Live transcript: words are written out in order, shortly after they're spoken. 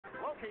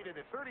located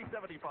at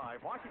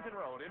 3075 Washington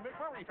Road in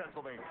McMurray,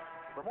 Pennsylvania.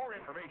 For more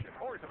information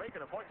or to make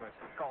an appointment,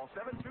 call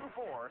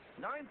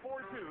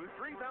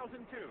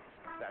 724-942-3002.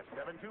 That's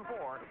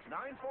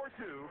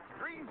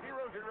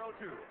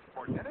 724-942-3002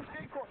 for Dennis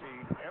J.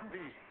 Courtney, MD.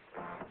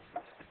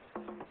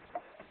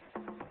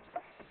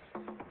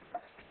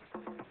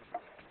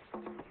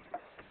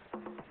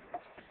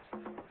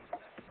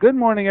 Good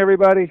morning,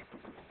 everybody.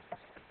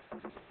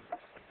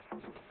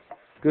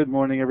 Good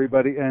morning,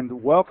 everybody,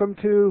 and welcome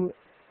to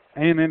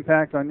AM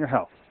Impact on Your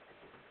Health.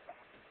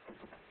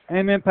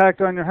 AM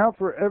Impact on Your Health,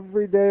 where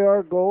every day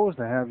our goal is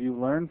to have you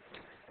learn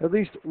at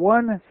least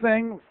one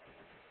thing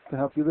to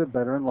help you live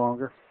better and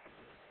longer.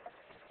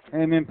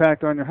 AM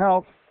Impact on Your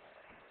Health,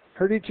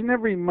 heard each and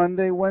every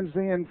Monday,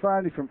 Wednesday, and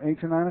Friday from 8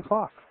 to 9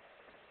 o'clock.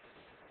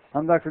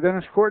 I'm Dr.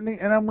 Dennis Courtney,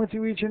 and I'm with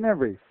you each and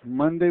every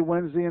Monday,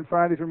 Wednesday, and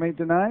Friday from 8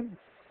 to 9.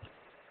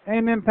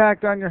 AM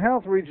Impact on Your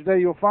Health, where each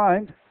day you'll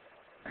find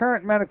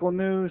current medical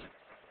news,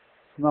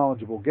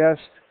 knowledgeable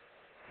guests,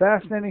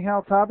 fascinating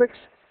health topics,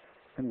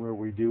 and where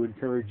we do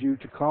encourage you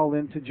to call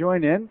in to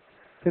join in.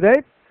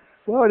 Today,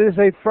 well, it is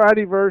a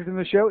Friday version of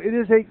the show. It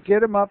is a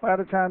get 'em up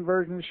out of town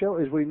version of the show,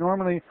 as we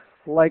normally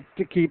like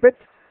to keep it.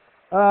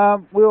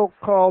 We'll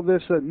call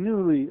this a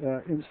newly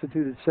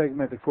instituted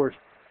segment, of course,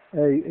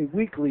 a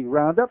weekly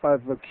roundup.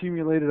 I've been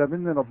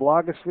in the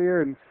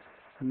blogosphere and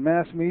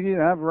mass media,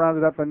 and I've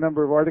rounded up a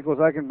number of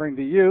articles I can bring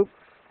to you.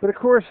 But, of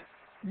course,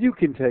 you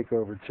can take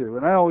over, too.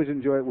 And I always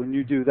enjoy it when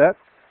you do that.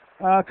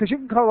 Because you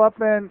can call up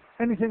and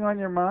anything on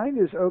your mind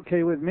is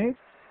okay with me.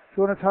 If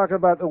you want to talk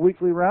about a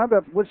weekly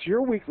roundup, what's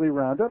your weekly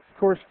roundup? Of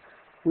course,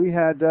 we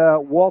had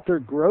Walter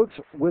Groats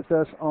with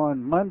us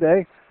on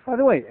Monday. By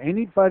the way,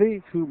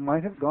 anybody who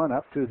might have gone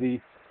up to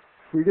the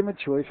Freedom of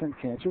Choice and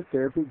Cancer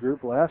Therapy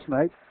group last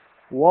night,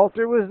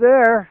 Walter was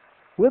there.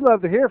 We'd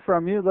love to hear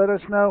from you. Let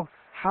us know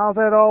how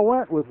that all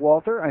went with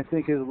Walter. I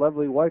think his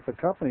lovely wife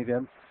accompanied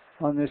him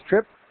on this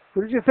trip.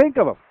 What did you think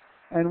of him?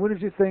 And what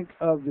did you think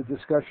of the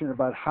discussion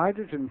about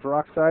hydrogen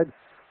peroxide,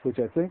 which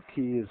I think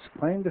his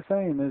claim to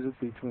fame is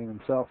between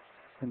himself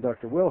and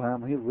Dr.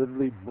 Wilhelm. He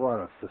literally brought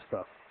us the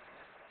stuff.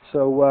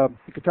 So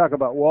you could talk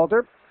about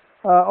Walter.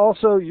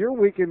 Also, your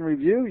week in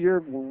review, your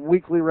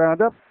weekly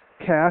roundup.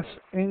 Cass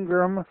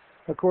Ingram,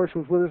 of course,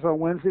 was with us on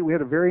Wednesday. We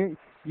had a very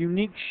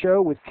unique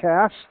show with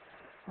Cass.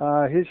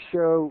 His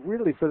show,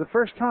 really, for the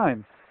first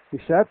time, we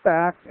sat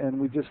back and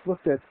we just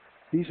looked at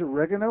these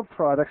oregano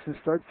products and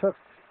started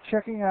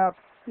checking out,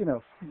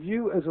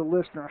 you as a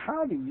listener,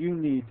 how do you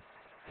need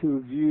to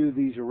view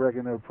these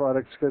oregano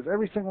products? Because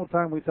every single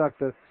time we talk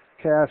to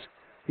Cass,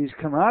 he's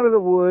come out of the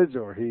woods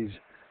or he's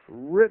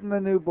written a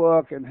new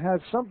book and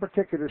has some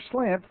particular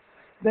slant.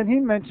 Then he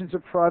mentions a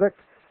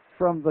product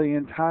from the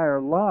entire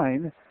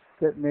line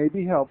that may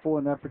be helpful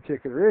in that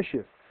particular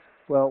issue.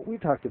 Well, we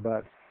talked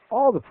about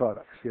all the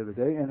products the other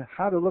day and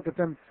how to look at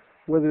them,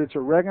 whether it's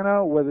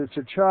oregano, whether it's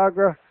a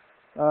chaga,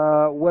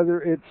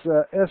 whether it's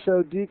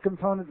SOD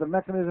component, the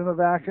mechanism of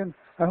action.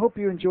 I hope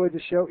you enjoyed the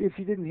show. If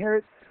you didn't hear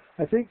it,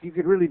 I think you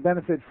could really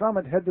benefit from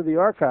it. Head to the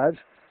archives.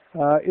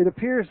 It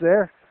appears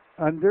there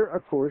under,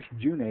 of course,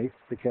 June 8th,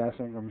 the Cass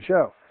Ingram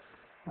Show.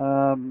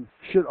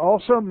 Should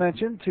also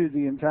mention to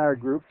the entire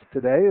group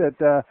today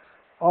that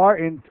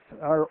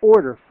our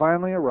order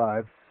finally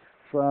arrived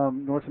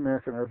from North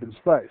American Urban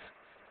Spice.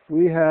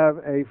 We have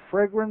a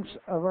fragrance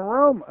of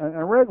aroma, an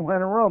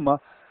aroma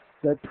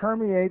that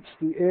permeates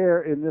the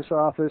air in this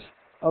office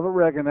of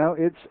oregano.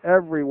 It's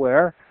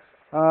everywhere.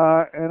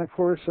 And, of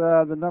course,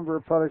 the number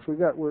of products we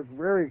got were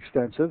very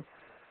extensive.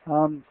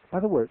 By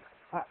the way,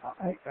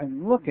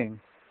 I'm looking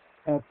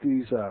at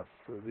these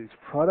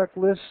product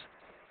lists,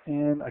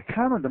 and I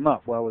counted them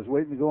up while I was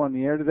waiting to go on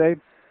the air today.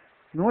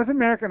 North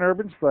American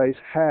Urban Spice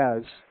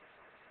has,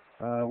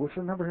 what's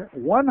the number here?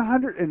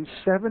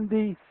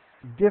 170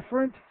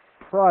 different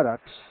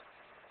products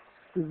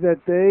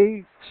that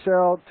they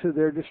sell to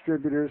their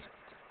distributors,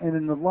 and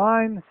in the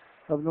line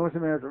of North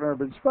American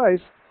Urban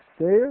Spice,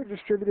 they are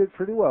distributed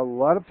pretty well. A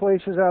lot of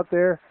places out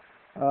there,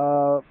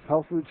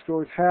 health food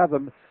stores have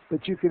them,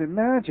 but you can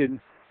imagine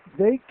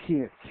they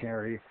can't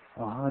carry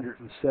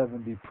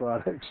 170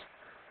 products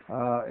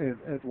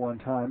at one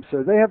time,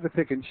 so they have to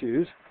pick and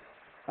choose.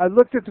 I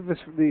looked at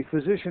the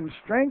physician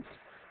strength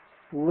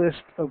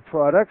list of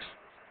products.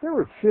 There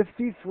were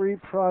 53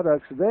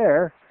 products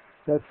there.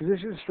 That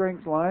physician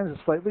strength line is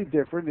slightly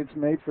different. It's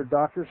made for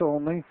doctors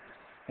only,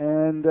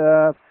 and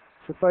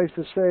suffice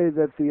to say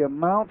that the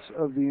amounts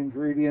of the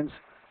ingredients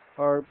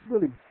are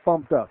really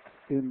bumped up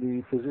in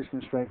the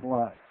physician strength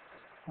line.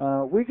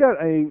 We got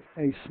a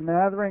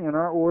smattering in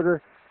our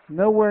order,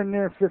 nowhere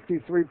near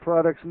 53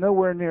 products,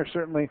 nowhere near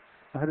certainly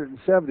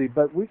 170,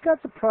 but we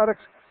got the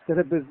products that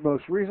have been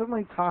most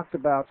recently talked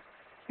about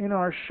in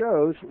our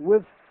shows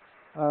with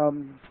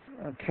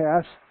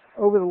Cass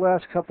over the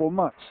last couple of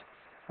months.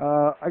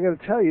 I got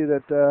to tell you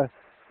that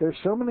there's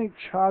so many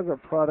chaga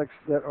products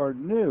that are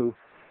new.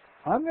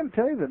 I'm going to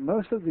tell you that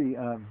most of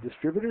the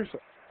distributors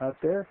out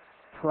there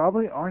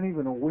probably aren't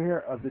even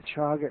aware of the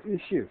chaga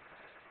issue.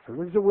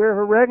 Everyone's aware of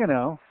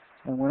oregano,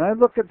 and when I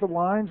look at the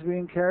lines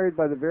being carried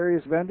by the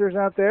various vendors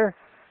out there,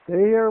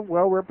 They are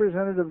well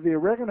represented of the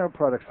oregano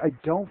products. I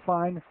don't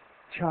find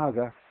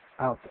chaga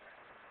out there.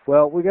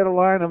 Well, we got a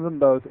line of them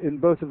both, in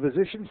both the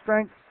physician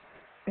strength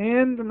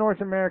and the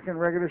North American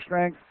regular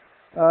strength.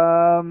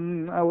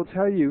 I will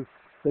tell you,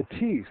 the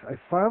teas. I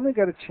finally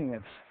got a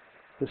chance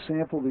to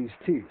sample these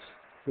teas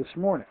this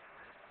morning.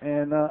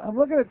 And I'm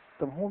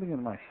holding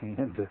in my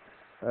hand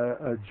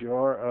a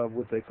jar of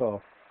what they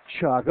call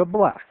chaga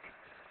black.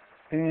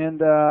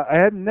 And I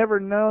had never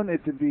known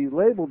it to be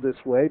labeled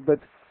this way, but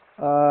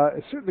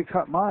it certainly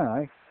caught my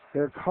eye.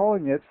 They're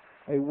calling it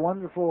a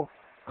wonderful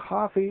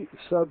coffee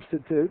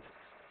substitute.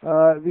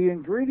 The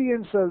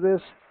ingredients of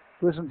this,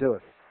 listen to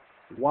it: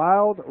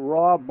 wild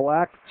raw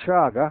black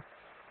chaga,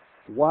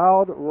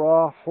 wild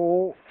raw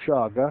whole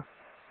chaga,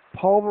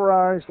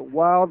 pulverized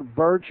wild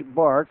birch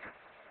bark,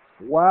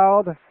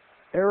 wild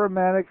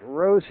aromatic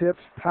rose hips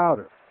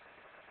powder.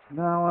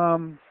 Now,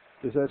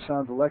 does that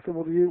sound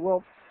delectable to you?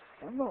 Well,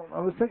 I don't know. I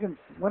was thinking,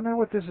 wondering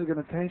what this is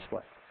going to taste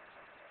like.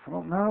 I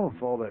don't know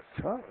if all that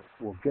chaga.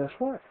 Well, guess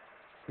what?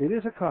 It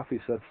is a coffee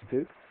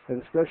substitute,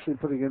 and especially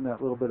putting in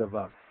that little bit of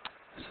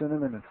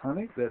cinnamon and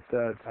honey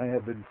that I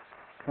have been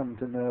come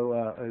to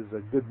know as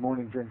a good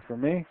morning drink for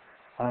me.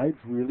 I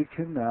really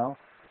can now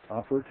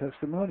offer a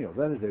testimonial.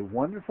 That is a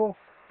wonderful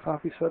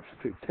coffee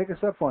substitute. Take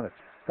us up on it.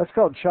 That's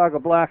called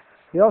chaga black.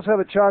 They also have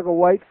a chaga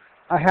white.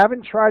 I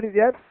haven't tried it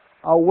yet.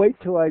 I'll wait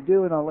till I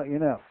do, and I'll let you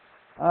know.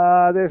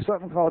 There's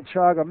something called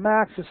Chaga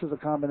Max. This is a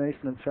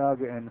combination of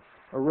chaga and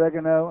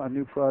oregano, a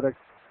new product.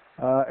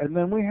 And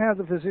then we have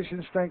the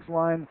Physician Strength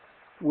line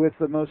with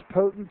the most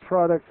potent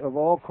product of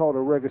all called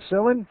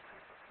oregacillin,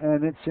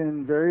 and it's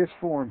in various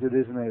forms. It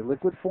is in a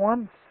liquid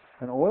form,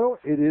 an oil.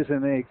 It is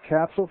in a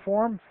capsule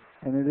form,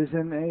 and it is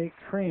in a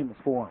cream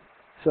form.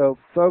 So,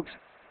 folks,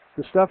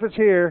 the stuff is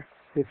here.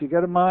 If you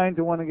got a mind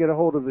to want to get a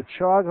hold of the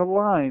chaga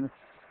line,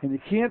 and you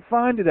can't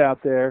find it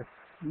out there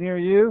near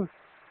you,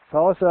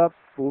 call us up.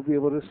 We'll be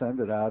able to send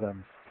it out.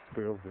 I'm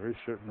very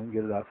certain we can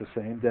get it out the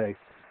same day.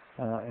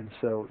 And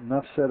so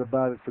enough said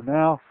about it for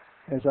now.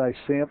 As I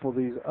sample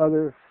these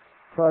other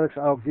products,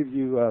 I'll give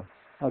you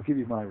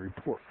my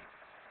report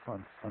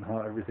on how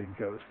everything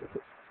goes with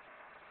it.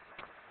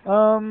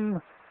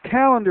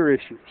 Calendar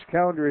issues.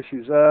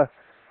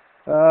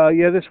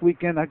 This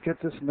weekend I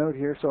get this note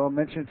here, so I'll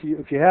mention it to you.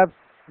 If you have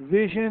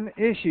vision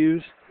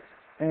issues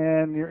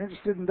and you're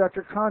interested in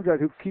Dr. Conrad,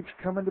 who keeps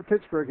coming to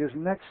Pittsburgh, his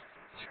next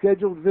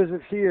scheduled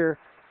visit here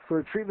for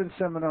a treatment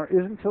seminar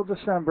isn't until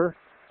December.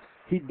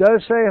 He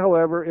does say,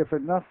 however, if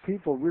enough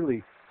people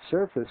really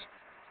surface,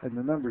 and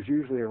the number's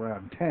usually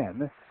around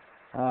 10,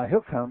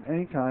 he'll come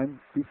anytime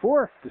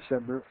before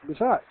December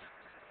besides.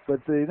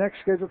 But the next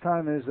scheduled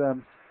time is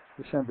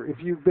December.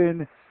 If you've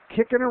been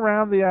kicking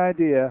around the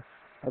idea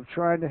of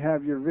trying to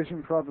have your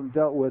vision problem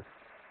dealt with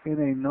in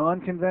a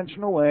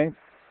non-conventional way,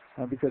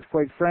 because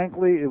quite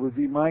frankly, it would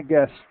be my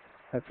guess,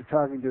 after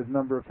talking to a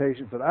number of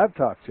patients that I've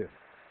talked to,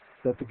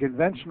 that the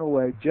conventional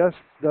way just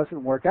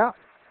doesn't work out.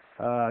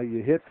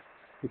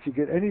 If you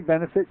get any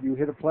benefit, you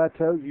hit a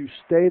plateau, you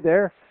stay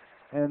there,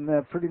 and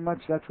pretty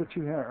much that's what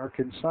you are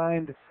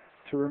consigned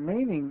to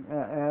remaining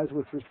as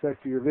with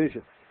respect to your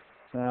vision.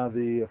 Now,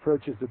 the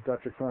approaches that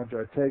Dr.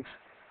 Conrad takes,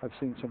 I've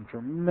seen some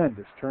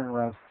tremendous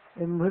turnarounds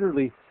in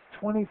literally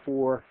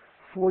 24,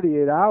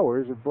 48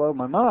 hours. It blows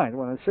my mind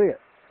when I see it.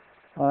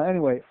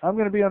 Anyway, I'm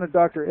going to be on a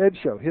Dr. Ed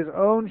show, his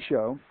own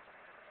show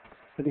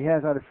that he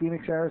has out of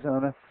Phoenix,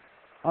 Arizona.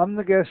 I'm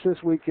the guest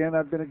this weekend.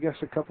 I've been a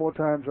guest a couple of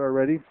times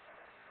already.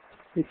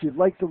 If you'd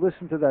like to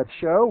listen to that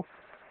show,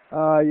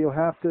 you'll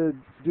have to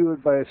do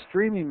it by a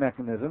streaming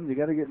mechanism. You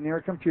got to get near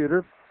a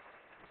computer.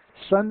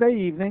 Sunday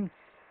evening,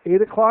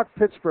 8 o'clock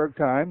Pittsburgh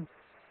time.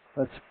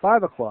 That's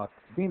 5 o'clock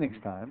Phoenix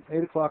time,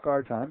 8 o'clock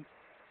our time.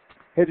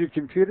 Head to your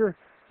computer,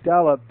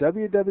 dial up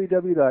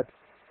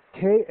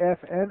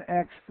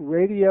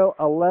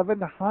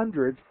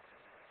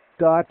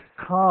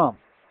www.kfnxradio1100.com.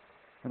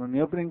 And on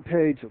the opening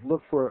page,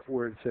 look for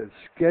where it says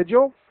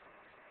schedule.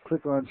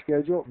 Click on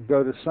schedule.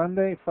 Go to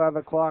Sunday, 5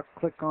 o'clock.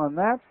 Click on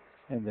that,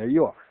 and there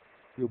you are.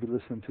 You'll be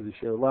listening to the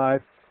show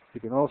live.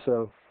 You can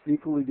also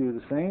equally do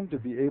the same to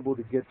be able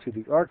to get to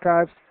the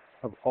archives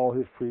of all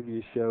his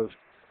previous shows.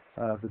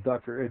 The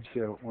Dr. Ed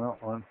show,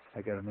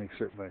 I got to make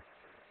certain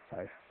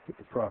I get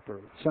the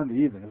proper Sunday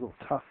evening. It's a little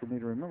tough for me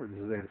to remember. This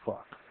is 8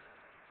 o'clock.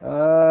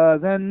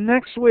 Then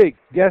next week,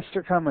 guests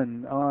are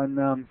coming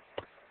on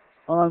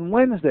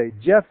Wednesday.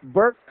 Jeff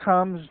Burke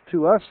comes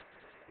to us.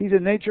 He's a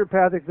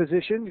naturopathic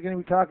physician. He's going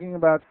to be talking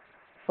about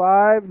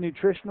 5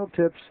 nutritional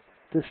tips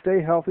to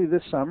stay healthy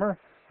this summer.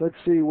 Let's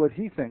see what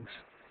he thinks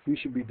you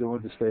should be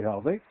doing to stay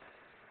healthy.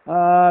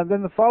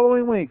 Then the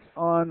following week,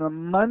 on a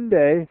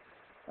Monday,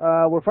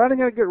 we're finally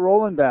going to get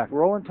Roland back.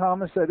 Roland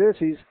Thomas, that is.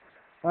 He's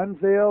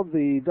unveiled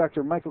the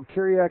Dr. Michael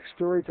Kiriak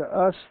story to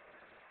us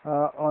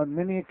on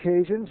many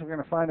occasions. We're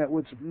going to find out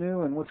what's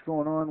new and what's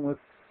going on with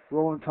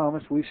Roland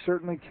Thomas. We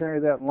certainly carry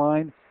that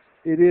line.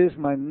 It is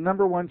my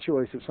number one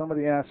choice. If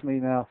somebody asks me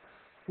now,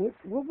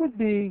 what would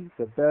be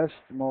the best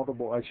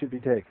multiple I should be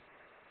taking?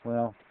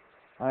 Well,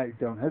 I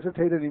don't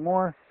hesitate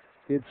anymore.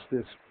 It's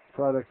this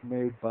product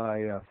made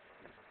by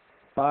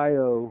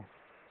Bio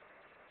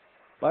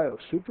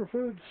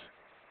Superfoods?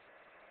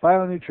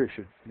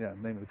 Bionutrition. Yeah,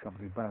 name of the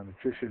company,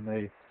 Bionutrition.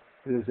 It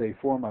is a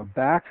form of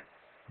BAC,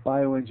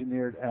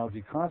 bioengineered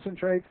algae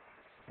concentrate.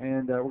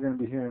 And we're going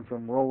to be hearing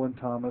from Roland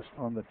Thomas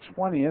on the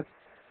 20th.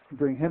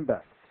 Bring him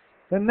back.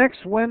 Then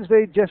next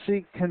Wednesday,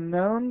 Jesse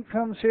Canone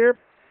comes here,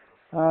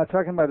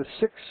 talking about a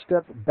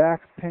 6-step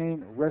back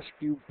pain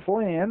rescue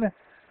plan.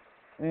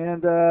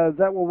 And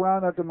that will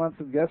round out the month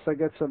of guests. I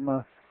got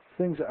some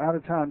things out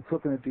of town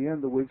cooking at the end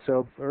of the week,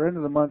 or end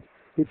of the month.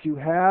 If you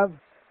have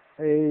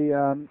a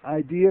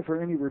idea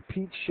for any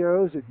repeat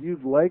shows that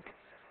you'd like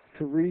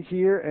to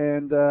rehear,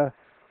 and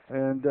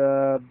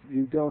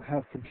you don't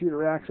have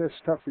computer access,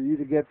 it's tough for you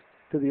to get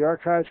to the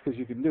archives, because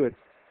you can do it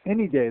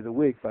any day of the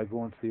week by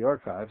going to the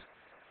archives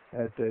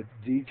at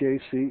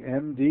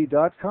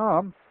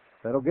djcmd.com.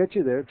 That'll get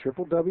you there,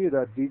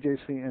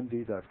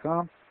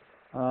 www.djcmd.com.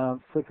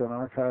 Click on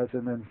archives,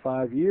 and then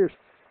 5 years.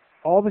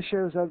 All the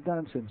shows I've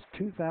done since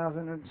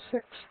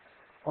 2006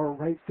 are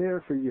right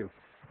there for you.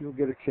 You'll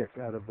get a kick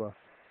out of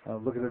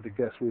looking at the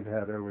guests we've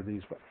had over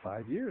these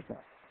 5 years now.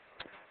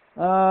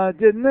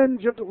 And then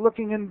just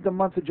looking into the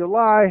month of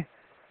July,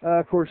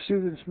 of course,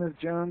 Susan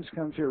Smith-Jones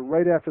comes here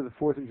right after the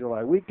 4th of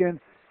July weekend.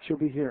 She'll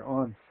be here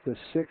on the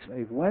 6th,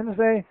 8th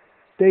Wednesday.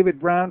 David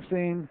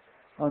Brownstein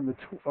on the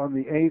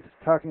 8th,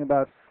 talking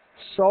about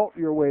Salt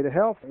Your Way to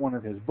Health, one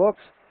of his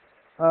books.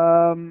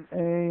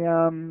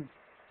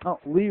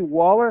 Lee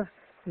Waller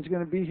is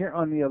going to be here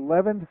on the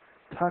 11th,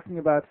 talking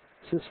about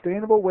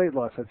sustainable weight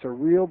loss. That's a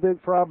real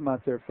big problem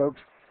out there,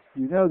 folks.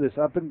 You know this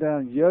up and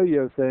down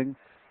yo-yo thing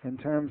in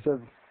terms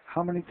of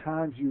how many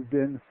times you've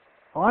been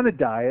on a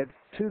diet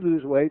to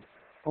lose weight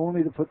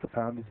only to put the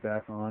poundage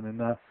back on.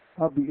 And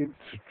I'll be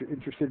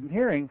interested in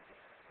hearing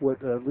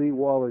what Lee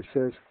Waller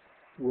says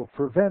will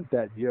prevent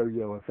that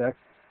yo-yo effect.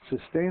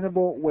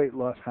 Sustainable weight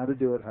loss, how to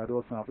do it, how to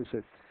accomplish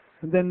it.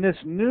 And then this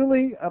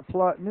newly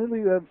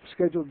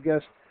scheduled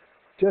guest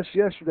just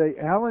yesterday,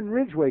 Alan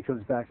Ridgway,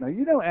 comes back. Now,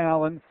 you know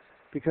Alan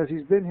because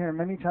he's been here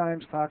many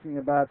times talking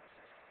about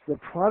the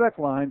product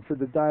line for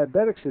the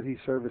diabetics that he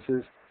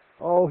services.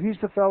 Oh, he's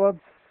the fellow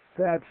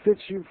that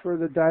fits you for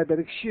the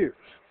diabetic shoes.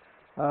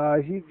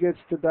 He gets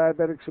the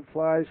diabetic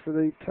supplies for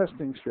the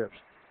testing strips,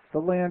 the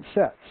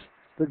lancets,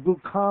 the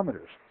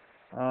glucometers,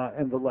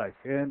 and the like.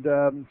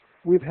 And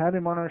we've had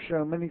him on our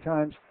show many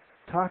times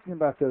talking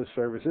about those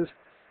services.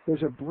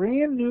 There's a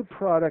brand new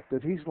product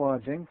that he's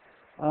launching.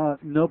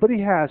 Nobody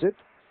has it.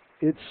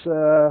 It's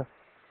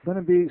going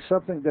to be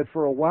something that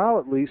for a while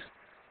at least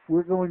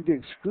we're going to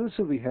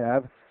exclusively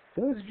have.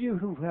 Those of you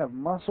who have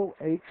muscle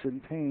aches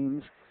and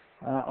pains,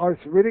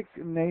 arthritic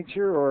in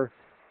nature, or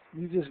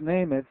you just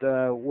name it,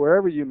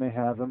 wherever you may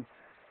have them,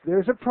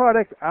 there's a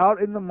product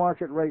out in the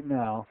market right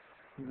now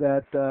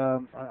that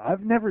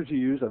I've never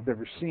used, I've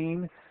never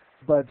seen,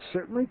 but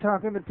certainly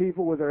talking to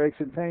people with their aches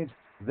and pains,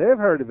 they've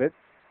heard of it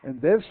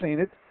and they've seen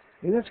it,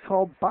 and it's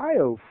called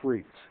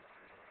BioFreeze.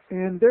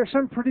 And there's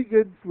some pretty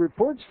good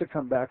reports to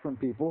come back from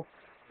people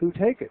who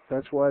take it.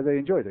 That's why they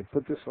enjoy it. They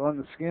put this on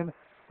the skin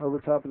over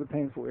top of the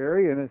painful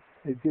area, and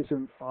it gives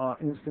them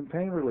instant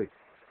pain relief.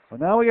 Well,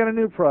 now we got a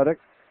new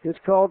product. It's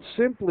called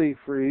Simply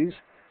Freeze,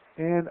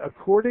 and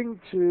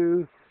according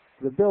to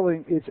the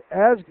billing, it's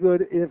as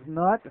good, if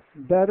not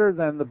better,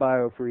 than the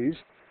BioFreeze,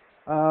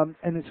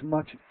 and it's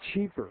much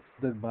cheaper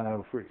than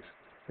BioFreeze.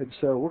 And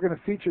so we're going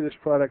to feature this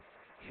product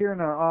here in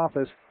our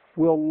office.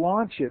 We'll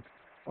launch it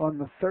on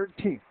the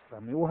 13th. I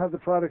mean, we'll have the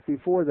product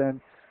before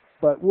then,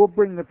 but we'll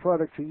bring the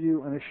product to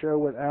you in a show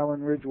with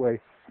Alan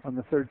Ridgway on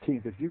the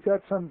 13th. If you've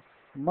got some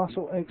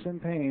muscle aches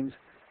and pains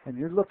and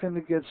you're looking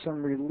to get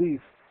some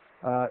relief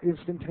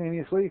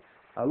instantaneously,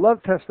 I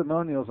love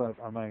testimonials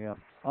on my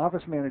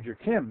office manager,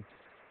 Kim,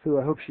 who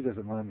I hope she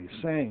doesn't mind me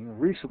saying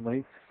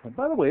recently. And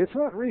by the way, it's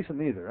not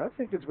recent either. I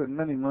think it's been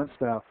many months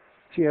now.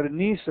 She had a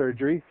knee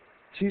surgery.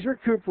 She's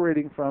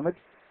recuperating from it.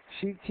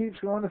 She keeps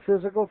going to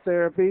physical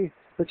therapy,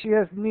 but she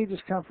has knee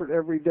discomfort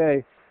every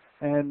day.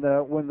 And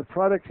when the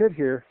product hit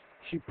here,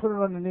 she put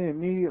it on the knee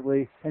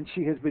immediately, and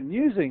she has been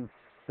using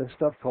this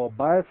stuff called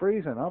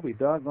BioFreeze, and I'll be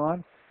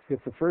doggone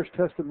if the first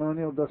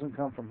testimonial doesn't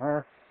come from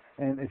her.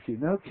 And if you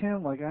know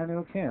Kim like I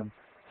know Kim,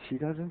 she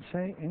doesn't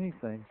say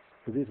anything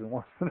that isn't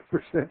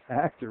 100%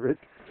 accurate,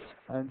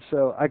 and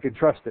so I can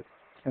trust it,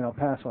 and I'll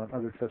pass on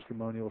other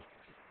testimonials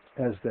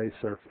as they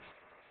surface.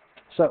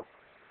 So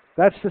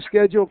that's the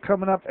schedule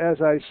coming up as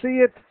I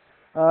see it.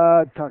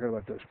 Talking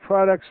about those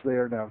products, they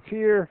are now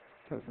here.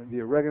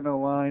 The oregano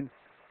line,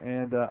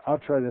 and I'll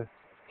try to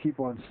keep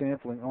on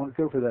sampling. I want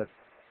to go for that.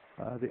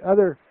 The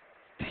other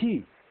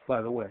tea,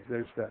 by the way,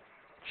 there's that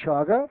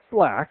Chaga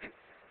Black,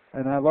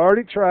 and I've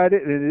already tried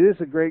it, and it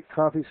is a great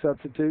coffee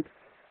substitute.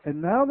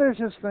 And now there's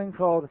this thing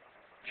called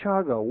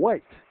Chaga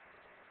White.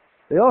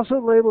 They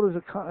also label it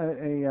as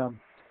a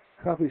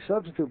coffee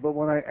substitute, but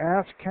when I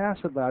asked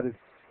Cass about it,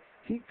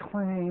 he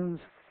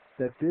claims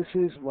that this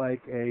is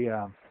like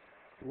a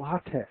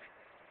latte.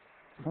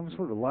 Some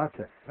sort of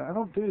latte. I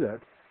don't do that,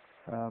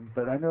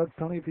 but I know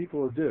plenty of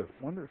people who do.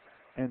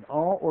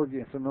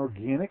 It's an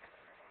organic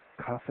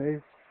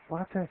cafe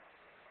latte.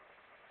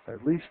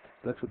 At least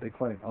that's what they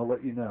claim. I'll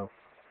let you know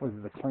whether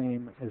the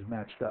claim is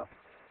matched up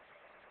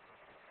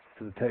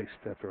to the taste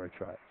after I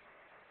try it.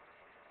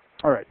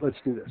 All right, let's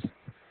do this.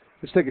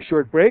 Let's take a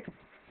short break.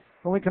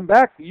 When we come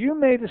back, you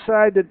may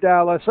decide to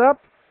dial us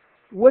up.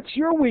 What's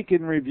your week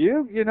in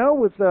review? You know,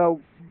 with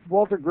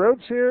Walter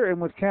Groats here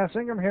and with Cass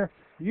Ingram here,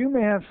 you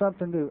may have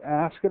something to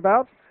ask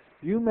about.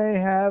 You may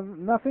have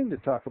nothing to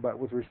talk about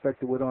with respect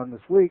to what went on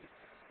this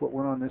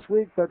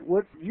week, but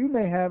what you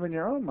may have in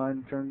your own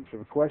mind in terms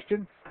of a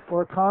question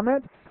or a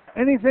comment.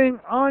 Anything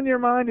on your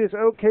mind is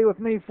okay with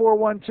me.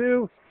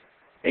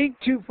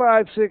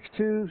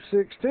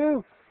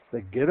 412-825-6262.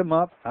 The Get 'em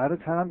Up, Out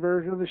of Town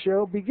version of the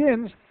show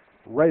begins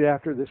right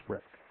after this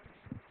break.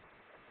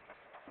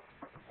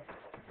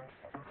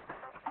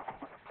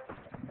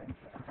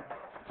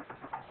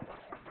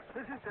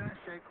 This is Dennis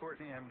J.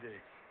 Courtney, MD.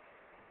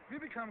 Have you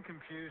become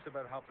confused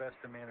about how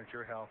best to manage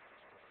your health?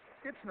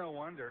 It's no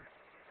wonder.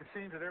 It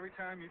seems that every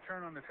time you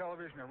turn on the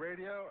television or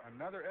radio,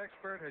 another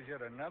expert has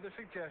yet another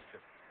suggestion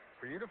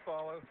for you to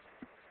follow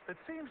that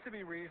seems to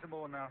be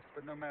reasonable enough,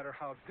 but no matter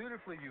how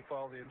dutifully you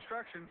follow the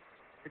instruction,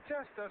 it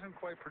just doesn't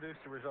quite produce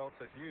the results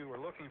that you are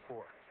looking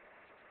for.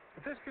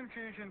 If this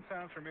confusion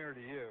sounds familiar to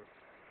you,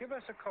 give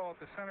us a call at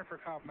the Center for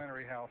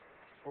Complementary Health,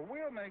 where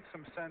we'll make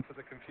some sense of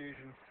the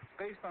confusion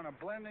based on a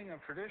blending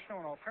of traditional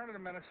and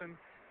alternative medicine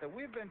that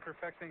we've been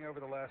perfecting over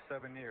the last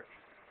 7 years.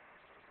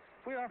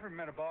 We offer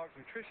metabolic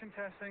nutrition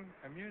testing,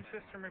 immune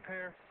system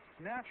repair,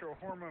 natural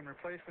hormone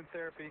replacement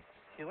therapy,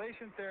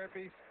 chelation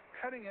therapy,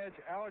 cutting-edge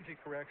allergy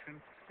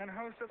correction, and a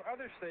host of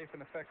other safe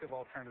and effective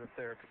alternative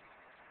therapies.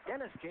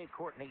 Dennis J.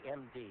 Courtney,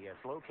 MD, is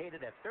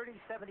located at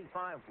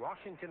 3075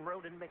 Washington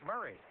Road in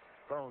McMurray.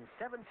 Phone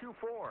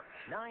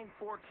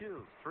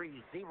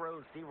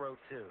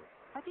 724-942-3002.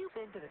 Have you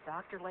been to the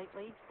doctor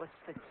lately? Was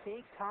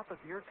fatigue top of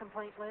your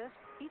complaint list?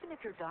 Even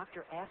if your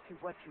doctor asks you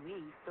what you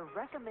eat, the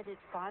recommended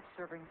 5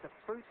 servings of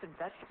fruits and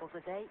vegetables a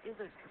day is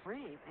a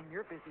dream in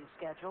your busy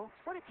schedule.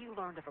 What if you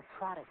learned of a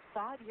product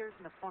 5 years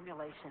in the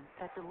formulation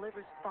that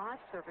delivers 5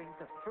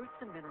 servings of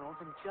fruits and minerals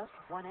in just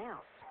 1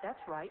 ounce?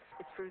 That's right,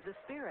 it's Fruit of the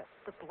Spirit.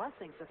 The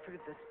blessings of Fruit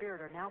of the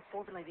Spirit are now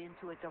formulated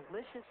into a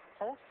delicious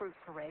whole fruit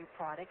puree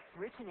product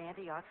rich in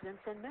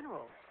antioxidants and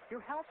minerals.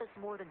 Your health is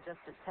more than just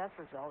a test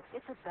result.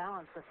 It's a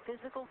balance of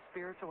physical,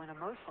 spiritual, and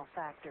emotional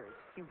factors.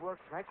 You work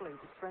regularly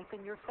to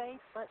strengthen your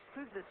faith, but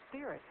Fruit of the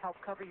Spirit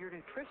help cover your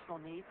nutritional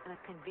needs in a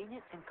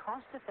convenient and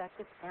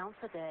cost-effective ounce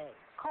a day.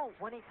 Call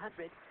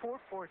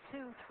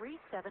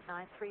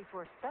 1-800-442-3793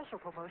 for a special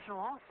promotional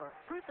offer.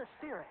 Fruit of the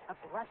Spirit, a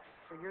blessing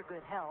for your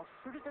good health.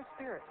 Fruit of the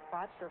Spirit,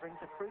 5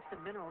 servings of fruits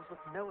and minerals with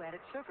no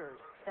added sugars.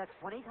 That's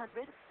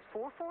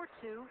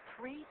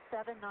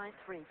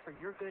 1-800-442-3793 for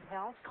your good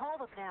health. Call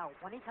them now,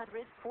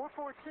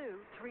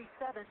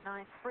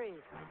 1-800-442-3793.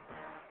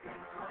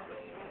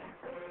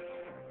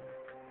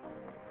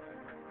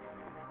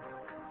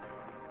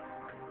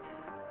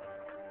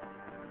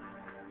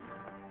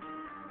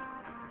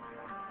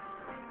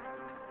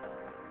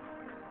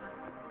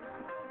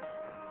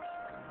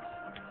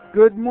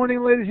 Good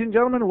morning, ladies and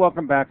gentlemen.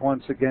 Welcome back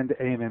once again to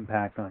AM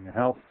Impact on Your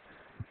Health.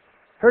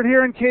 Heard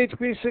here in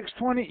KHB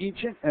 620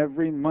 each and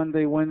every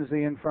Monday,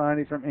 Wednesday, and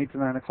Friday from 8 to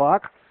 9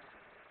 o'clock.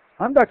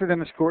 I'm Dr.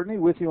 Dennis Courtney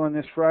with you on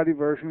this Friday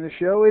version of the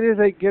show. It is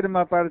a Get 'em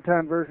Up, Out of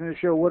Town version of the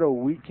show. What a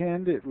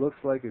weekend it looks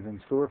like is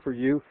in store for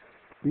you.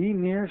 Be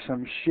near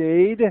some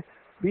shade.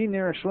 Be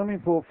near a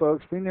swimming pool,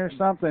 folks. Be near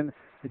something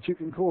that you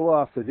can cool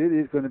off. That it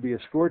is going to be a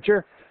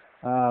scorcher,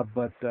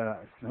 but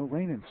no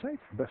rain in sight,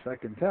 best I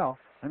can tell.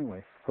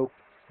 Anyway, hope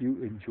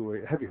you enjoy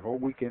it. Have your whole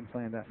weekend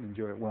planned out and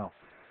enjoy it well.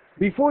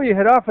 Before you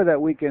head off for that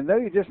weekend, though,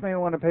 you just may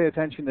want to pay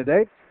attention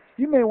today.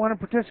 You may want to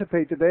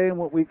participate today in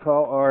what we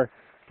call our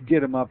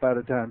Get 'em Up, Out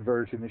of Town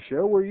version of the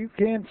show, where you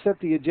can set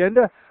the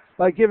agenda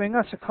by giving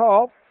us a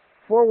call.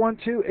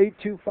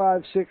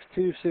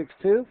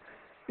 412-825-6262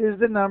 is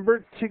the number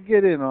to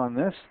get in on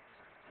this.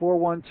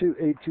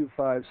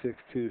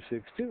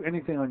 412-825-6262.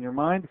 Anything on your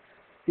mind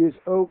is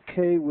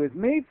okay with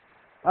me.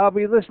 I'll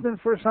be listening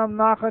for some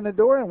knock on the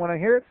door, and when I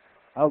hear it,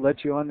 I'll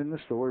let you on in the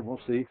story, and we'll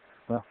see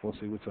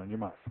what's on your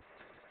mind.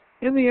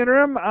 In the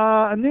interim,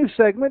 a new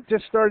segment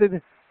just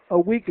started a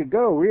week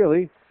ago,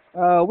 really.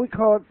 We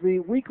call it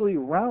the weekly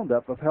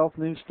roundup of health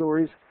news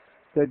stories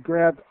that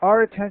grabbed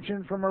our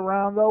attention from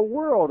around the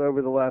world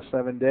over the last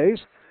 7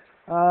 days.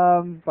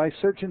 By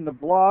searching the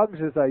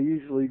blogs, as I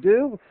usually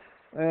do,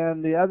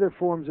 and the other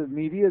forms of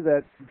media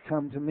that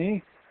come to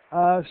me,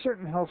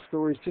 certain health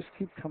stories just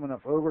keep coming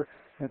up over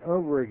and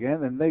over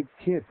again, and they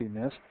can't be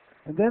missed.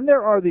 And then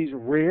there are these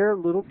rare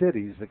little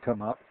ditties that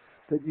come up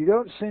that you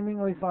don't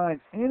seemingly find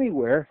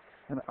anywhere,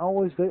 and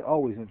they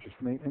always interest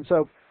me. And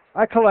so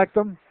I collect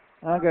them.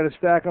 I've got a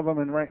stack of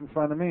them right in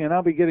front of me, and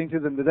I'll be getting to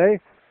them today.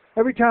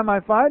 Every time I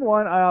find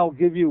one, I'll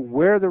give you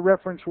where the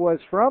reference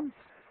was from,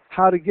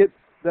 how to get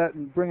that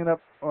and bring it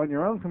up on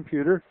your own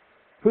computer,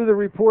 who the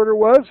reporter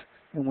was,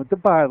 and what the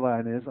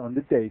byline is on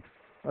the date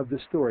of the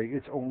story.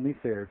 It's only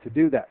fair to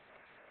do that.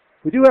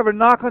 We do have a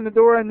knock on the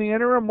door in the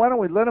interim. Why don't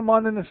we let him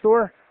on in the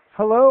store?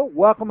 Hello,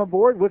 welcome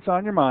aboard. What's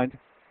on your mind?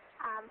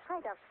 Hi,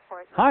 Dr.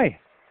 Courtney. Hi.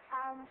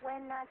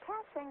 When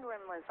Cass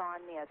Ingram was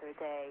on the other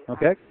day,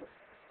 Okay.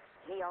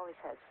 he always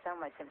has so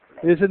much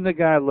information. Isn't the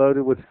guy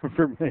loaded with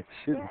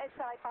information? Yeah, it's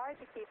like hard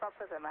to keep up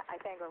with him. I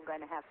think I'm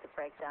going to have to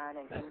break down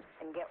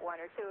and get one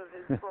or two of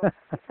his books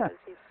because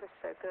he's just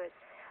so good.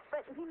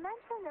 But he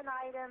mentioned an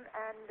item,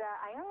 and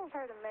I only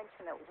heard him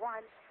mention it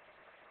once,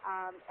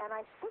 and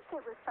I think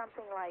it was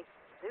something like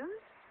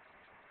Zeus.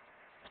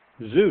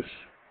 Zeus.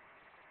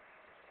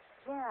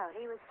 Yeah,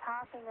 he was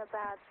talking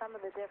about some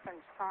of the different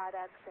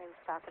products, and he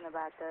was talking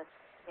about the,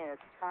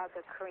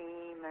 chaga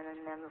cream,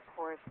 and then of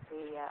course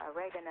the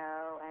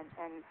oregano,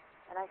 and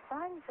I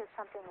thought he said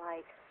something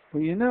like.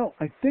 Well,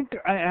 I think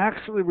I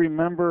actually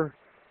remember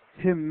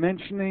him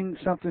mentioning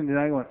something that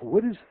I went,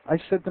 "What is?" I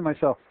said to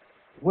myself,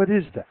 "What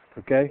is that?"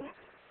 Okay,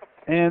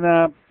 and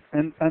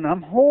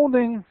I'm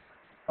holding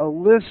a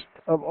list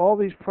of all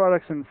these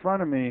products in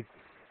front of me,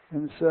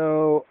 and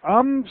so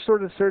I'm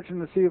sort of searching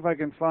to see if I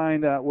can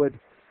find out what.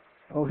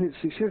 Oh,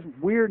 she has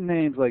weird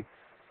names like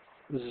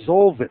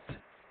Zolvit.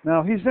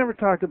 Now, he's never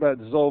talked about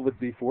Zolvit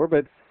before,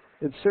 but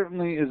it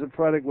certainly is a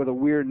product with a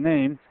weird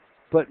name.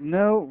 But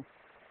no,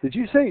 did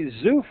you say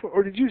Zoof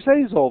or did you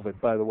say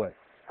Zolvit, by the way?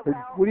 Or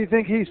Well, what do you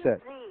think he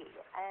said? Z,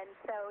 and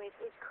so it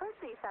could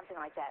be something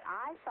like that.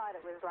 I thought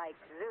it was like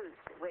Zeus,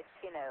 which,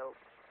 in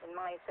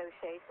my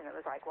association, it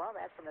was like, well,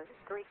 that's from the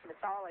Greek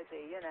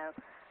mythology,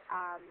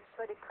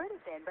 but it could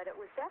have been, but it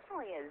was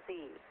definitely a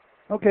Z.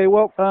 Okay,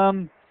 well,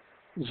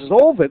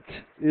 Zolvit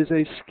is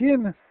a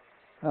skin,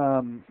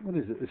 what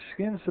is it? A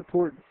skin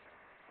support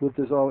with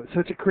dissolving.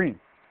 So it's a cream.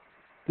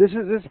 This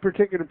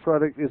particular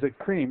product is a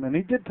cream, and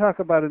he did talk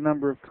about a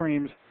number of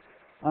creams.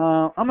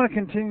 I'm going to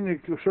continue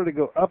to sort of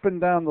go up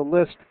and down the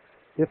list.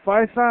 If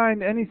I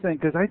find anything,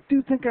 because I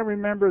do think I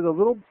remember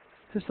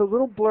just a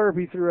little blurb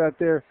he threw out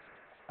there,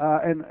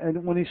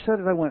 and when he said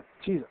it, I went,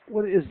 geez,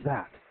 what is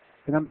that?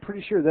 And I'm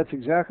pretty sure that's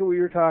exactly what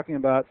you're talking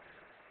about.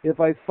 If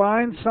I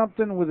find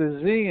something with a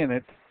Z in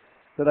it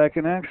that I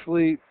can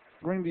actually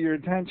bring to your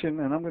attention,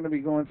 and I'm going to be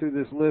going through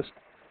this list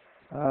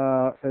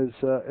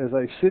as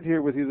I sit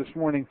here with you this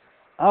morning,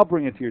 I'll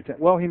bring it to your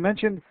attention. Well, he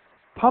mentioned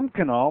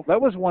pumpkinol.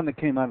 That was one that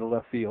came out of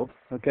left field.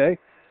 Okay.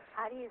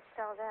 How do you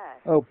spell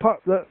that? Oh,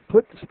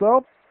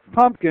 spell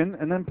pumpkin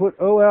and then put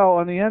OL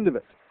on the end of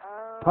it.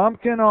 Oh.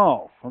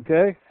 Pumpkinol.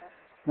 Okay.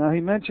 Now he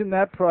mentioned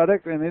that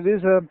product, and it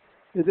is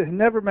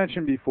never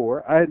mentioned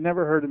before. I had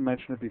never heard him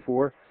mention it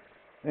before.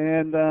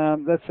 And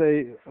that's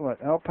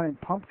alpine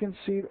pumpkin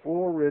seed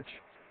oil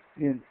rich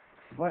in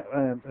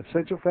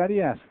essential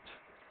fatty acids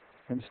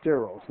and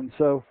sterols. And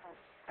so,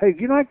 hey,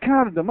 I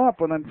counted them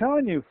up, and I'm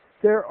telling you,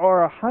 there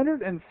are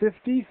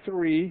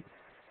 153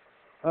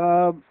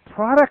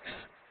 products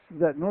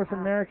that North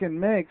American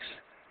makes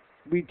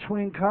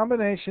between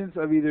combinations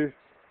of either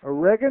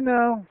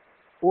oregano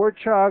or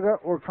chaga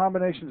or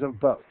combinations of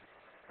both.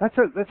 That's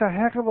a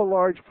heck of a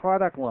large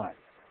product line.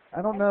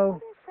 I don't know.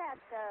 What is that?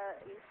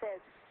 You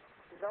said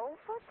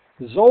Zolvit?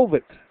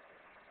 Zolvit.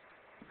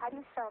 How do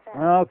you spell that?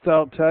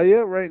 I'll tell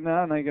you right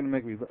now. Now you're going to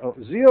make me.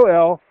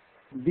 Zolvit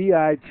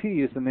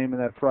is the name of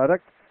that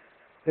product.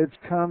 It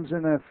comes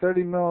in a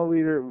 30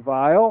 milliliter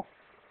vial,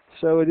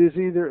 so it is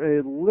either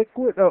a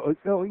liquid. You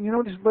know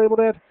what it's labeled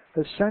at?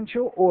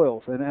 Essential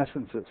oils and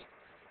essences.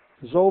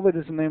 Zolvit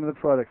is the name of the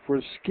product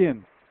for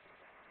skin.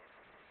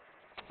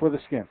 For the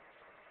skin.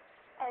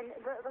 And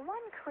the one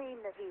cream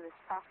that he was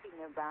talking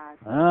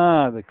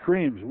about. The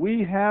creams.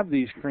 We have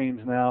these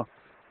creams now.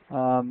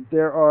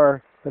 There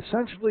are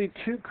essentially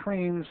two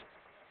creams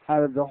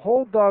out of the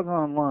whole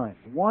doggone line.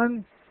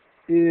 One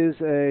is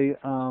a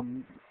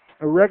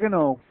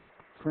oregano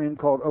cream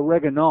called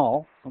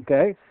Oreganol,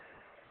 okay?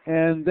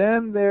 And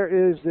then there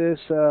is this,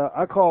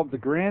 I call it the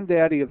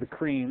granddaddy of the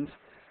creams,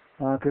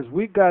 because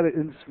we got it,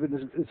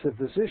 it's a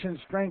physician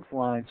strength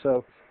line,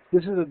 so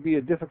this would be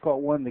a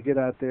difficult one to get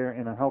out there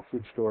in a health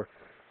food store.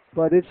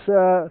 But it's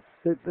the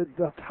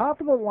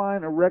top of the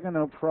line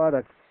oregano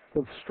product.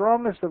 The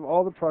strongest of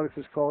all the products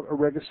is called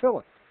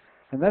Oregacillin,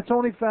 and that's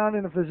only found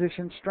in a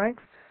physician's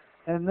strength.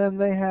 And then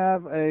they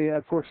have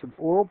of course, an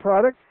oral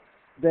product.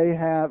 They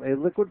have a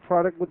liquid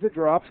product with the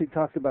drops. He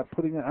talked about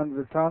putting it under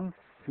the tongue.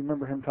 If you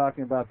remember him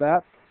talking about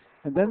that.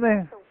 And then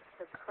they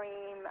the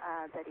cream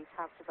that he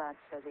talked about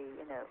for the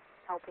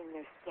helping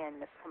your skin,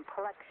 the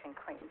complexion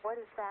cream. What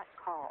is that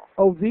called?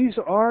 Oh, these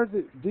are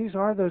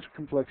those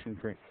complexion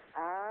creams.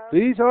 Oh.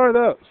 These are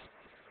those.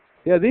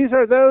 Yeah, these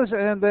are those,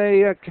 and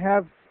they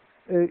have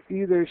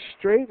either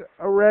straight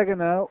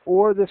oregano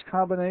or this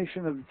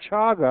combination of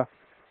chaga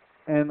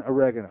and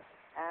oregano.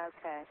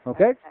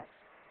 Okay. Okay?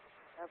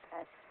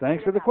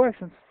 Thanks for the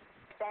questions.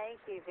 Thank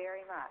you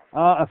very much.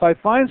 If I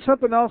find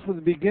something else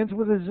that begins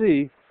with a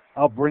Z,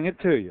 I'll bring it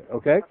to you,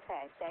 okay?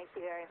 Okay, thank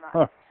you very much.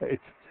 All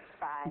right.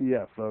 Bye.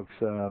 Yeah, folks,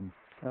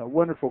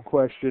 wonderful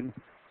question.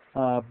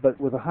 But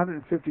with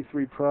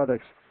 153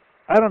 products,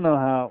 I don't know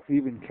how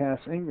even Cass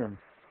Ingram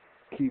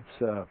keeps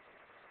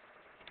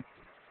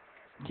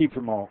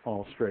them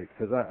all straight,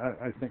 because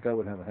I think I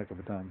would have a heck of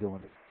a time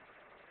doing it.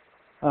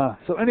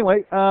 So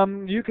anyway,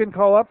 you can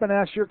call up and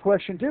ask your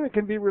question too. It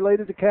can be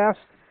related to Cass,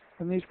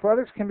 and these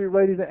products can be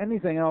related to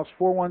anything else.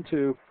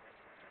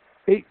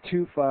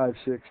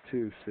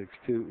 825-6262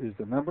 is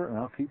the number, and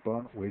I'll keep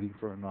on waiting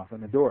for a knock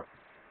on the door.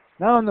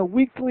 Now in the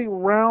weekly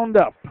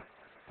roundup,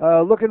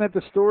 looking at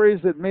the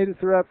stories that made it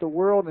throughout the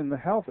world in the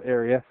health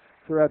area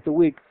throughout the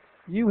week.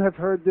 You have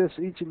heard this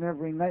each and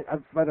every night.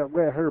 By the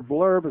way, I heard a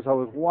blurb as I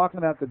was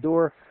walking out the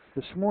door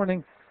this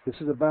morning. This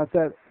is about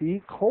that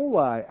E.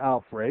 coli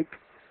outbreak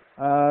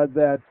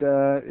that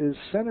is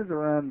centered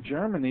around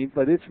Germany,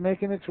 but it's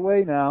making its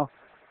way now.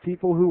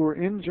 People who were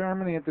in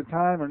Germany at the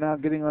time are now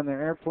getting on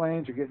their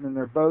airplanes or getting in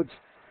their boats,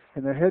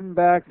 and they're heading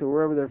back to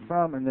wherever they're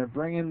from, and they're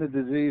bringing the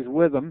disease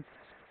with them.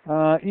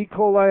 E.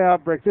 coli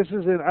outbreak. This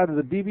is out of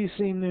the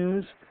BBC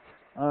News.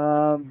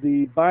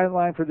 The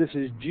byline for this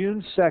is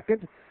June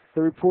 2nd.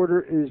 The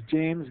reporter is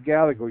James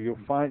Gallagher. You'll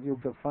find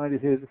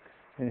it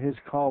in his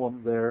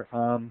column there.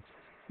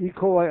 E.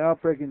 coli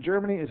outbreak in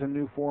Germany is a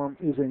new form.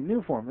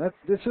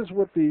 This is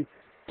what the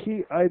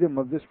key item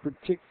of this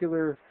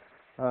particular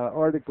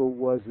article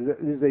was. It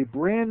is a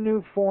brand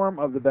new form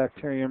of the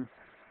bacterium.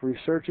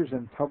 Researchers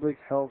and public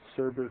health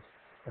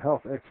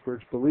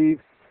experts believe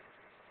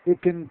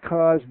it can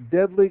cause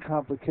deadly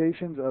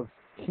complications of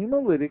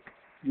hemolytic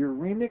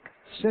uremic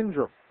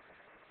syndrome.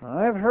 Now,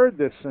 I have heard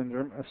this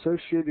syndrome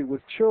associated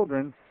with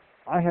children.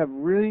 I have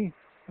really,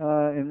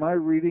 in my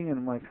reading and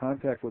in my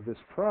contact with this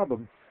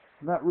problem,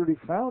 not really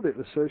found it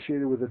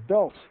associated with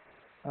adults.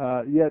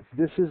 Yet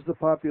this is the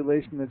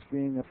population that's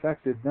being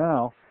affected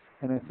now,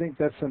 and I think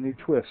that's a new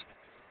twist.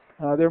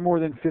 There are more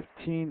than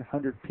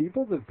 1,500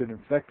 people that have been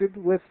infected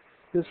with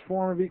this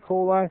form of E.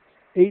 coli.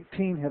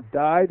 18 have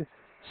died,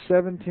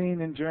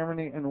 17 in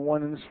Germany and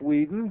 1 in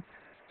Sweden.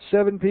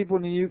 7 people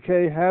in the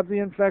UK have the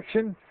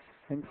infection,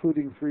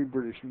 including 3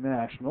 British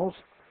nationals.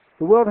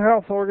 The World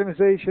Health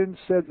Organization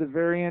said the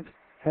variant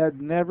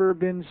had never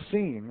been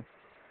seen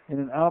in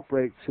an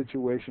outbreak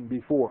situation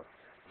before.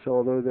 So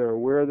although they're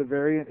aware of the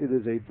variant, it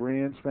is a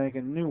brand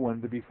spanking new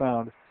one to be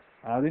found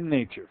out in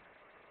nature.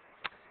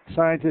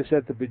 Scientists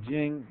at the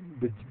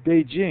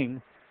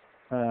Beijing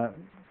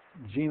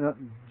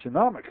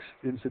Genomics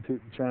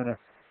Institute in China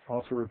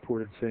also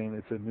reported saying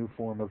it's a new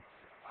form of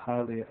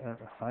highly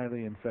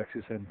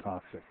infectious and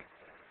toxic.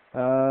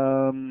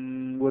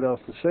 What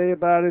else to say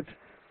about it?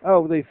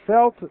 Oh, they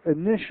felt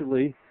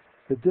initially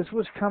that this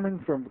was coming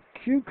from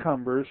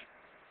cucumbers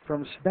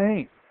from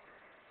Spain.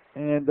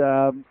 And,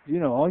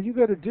 all you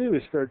got to do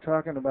is start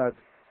talking about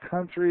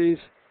countries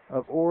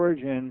of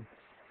origin.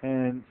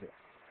 And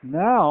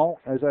now,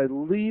 as I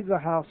leave the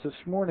house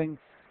this morning,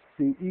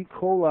 the E.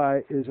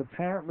 coli has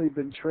apparently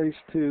been traced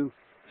to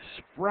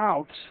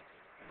sprouts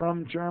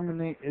from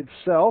Germany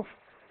itself.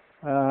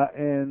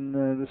 And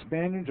the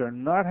Spaniards are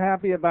not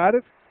happy about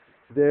it.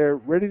 They're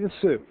ready to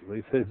sue.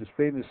 They say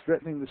Spain is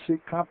threatening to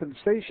seek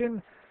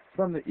compensation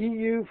from the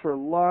EU for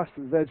lost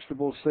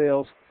vegetable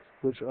sales,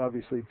 which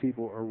obviously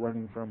people are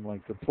running from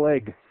like the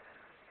plague.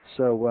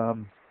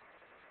 So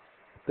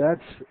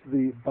that's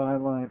the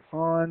byline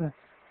on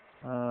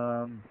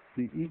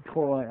the E.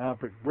 coli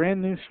outbreak.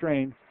 Brand new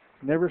strain,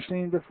 never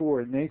seen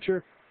before in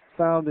nature,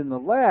 found in the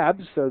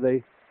labs, so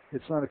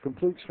it's not a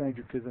complete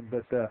stranger to them,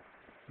 but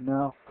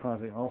now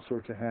causing all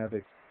sorts of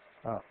havoc.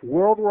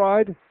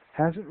 Worldwide,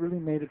 hasn't really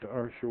made it to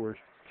our shores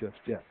just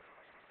yet.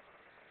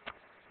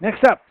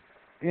 Next up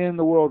in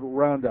the World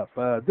Roundup.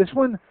 This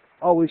one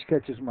always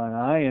catches my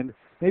eye, and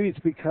maybe it's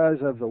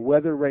because of the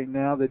weather right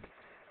now that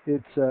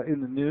it's in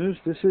the news.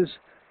 This is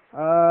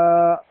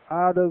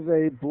out of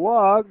a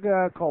blog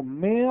called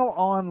Mail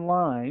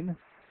Online,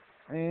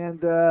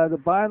 and the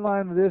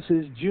byline of this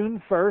is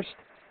June 1st.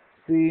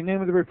 The name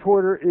of the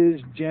reporter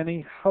is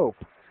Jenny Hope.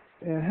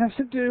 And it has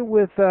to do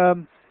with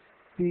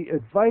the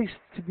advice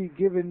to be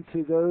given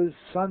to those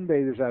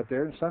sunbathers out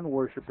there, sun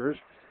worshippers,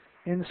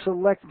 in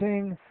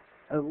selecting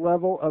a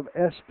level of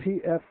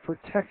SPF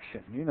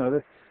protection. You know,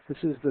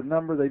 this is the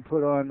number they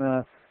put on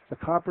the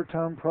copper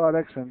tone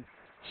products and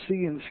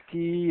Sea and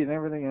Ski and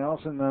everything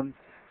else, and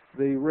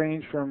they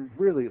range from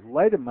really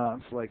light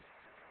amounts like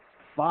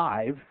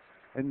 5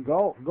 and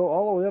go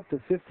all the way up to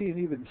 50 and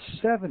even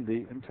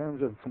 70 in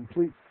terms of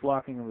complete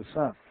blocking of the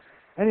sun.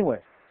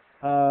 Anyway,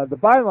 the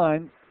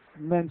byline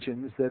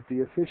mentions that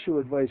the official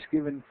advice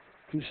given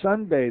to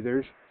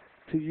sunbathers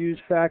to use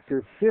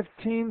factor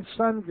 15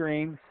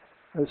 sunscreen,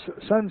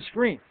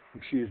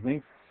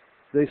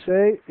 they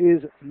say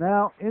is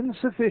now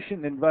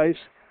insufficient advice.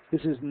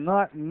 This is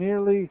not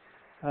nearly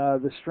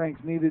the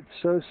strength needed,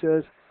 so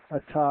says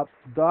a top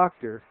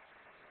doctor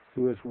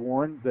who has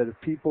warned that if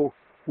people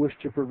wish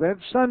to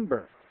prevent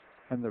sunburn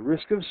and the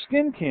risk of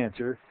skin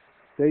cancer,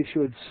 they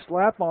should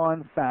slap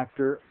on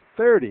factor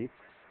 30.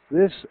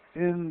 This,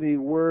 in the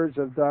words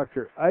of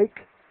Dr.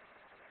 Ike,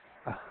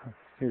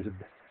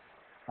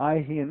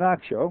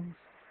 Iheanacho,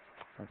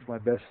 that's my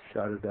best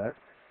shot at that,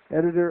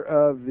 editor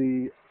of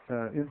the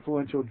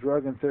influential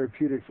drug and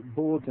therapeutics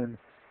bulletin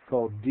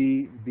called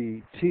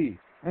DBT.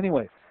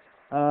 Anyway,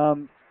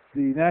 the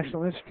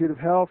National Institute of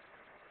Health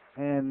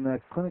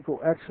and Clinical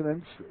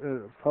Excellence,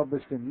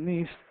 published in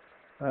Nice,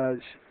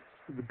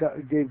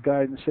 gave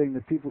guidance saying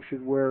that people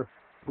should wear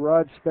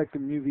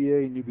broad-spectrum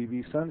UVA and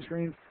UVB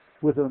sunscreens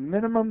with a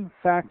minimum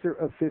factor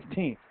of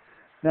 15.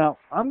 Now,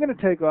 I'm going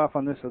to take off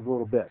on this a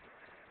little bit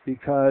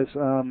because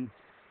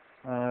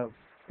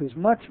as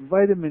much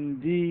vitamin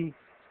D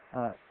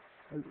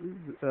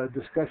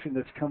discussion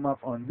that's come up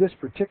on this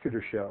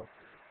particular show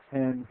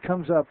and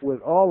comes up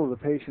with all of the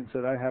patients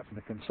that I happen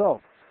to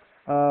consult,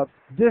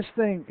 this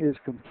thing is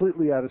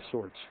completely out of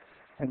sorts,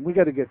 and we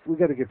got to get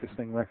this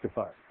thing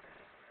rectified.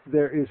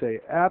 There is a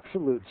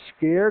absolute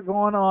scare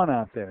going on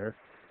out there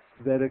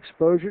that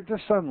exposure to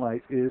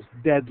sunlight is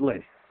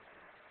deadly,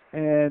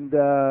 and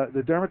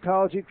the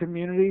dermatology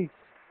community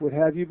would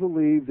have you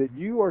believe that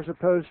you are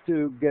supposed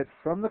to get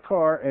from the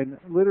car and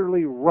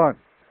literally run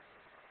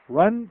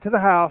to the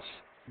house,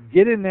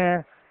 get in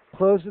there,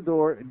 close the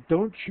door, and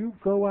don't you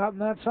go out in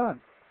that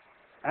sun.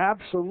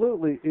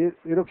 Absolutely,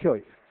 it'll kill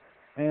you.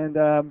 And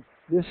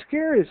this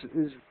scare is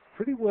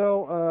pretty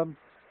well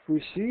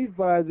received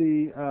by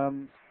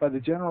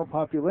the general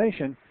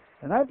population,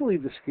 and I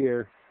believe the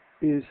scare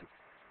is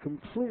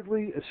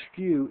completely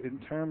askew in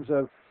terms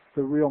of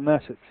the real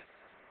message.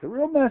 The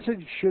real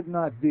message should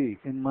not be,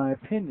 in my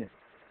opinion,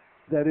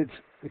 that it's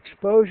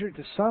exposure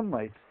to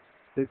sunlight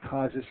that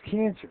causes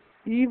cancer,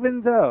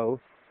 even though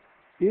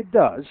it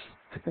does.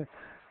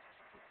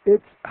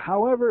 It,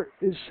 however,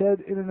 is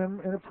said in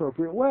an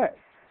appropriate way.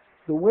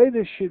 The way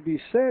this should be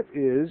said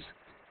is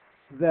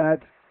that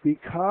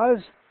because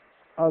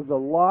of the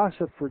loss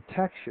of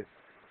protection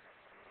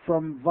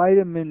from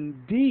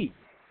vitamin D,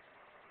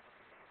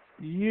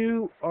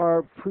 you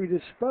are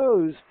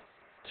predisposed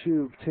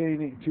to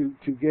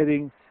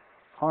getting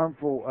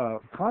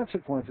harmful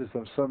consequences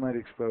of sunlight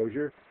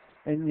exposure.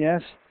 And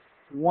yes,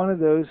 one of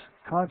those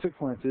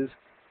consequences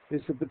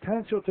is the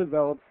potential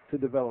to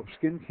develop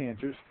skin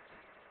cancers,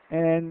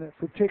 and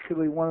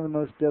particularly one of the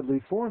most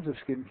deadly forms of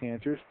skin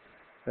cancers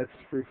that's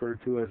referred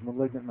to as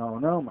malignant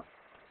melanoma.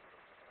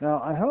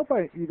 Now, I hope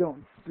you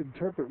don't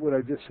interpret what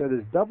I just said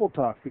as double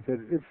talk, because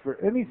if for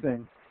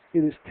anything, it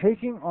is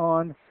taking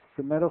on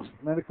the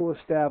medical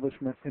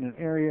establishment in an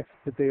area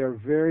that they are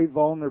very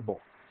vulnerable.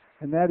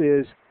 And that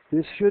is,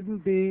 this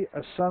shouldn't be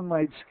a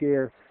sunlight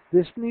scare.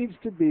 This needs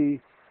to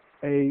be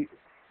a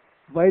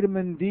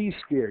vitamin D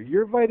scare.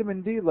 Your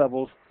vitamin D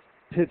levels,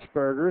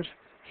 Pittsburghers,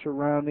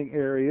 surrounding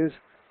areas,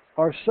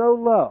 are so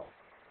low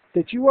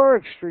that you are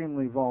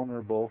extremely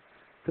vulnerable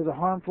to the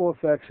harmful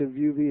effects of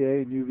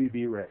UVA and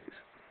UVB rays.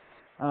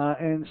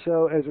 And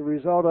so as a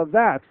result of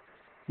that,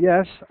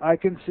 yes, I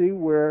can see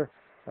where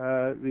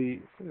the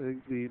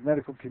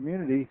medical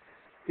community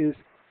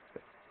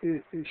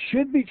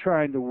should be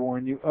trying to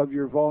warn you of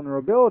your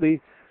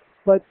vulnerability,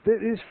 but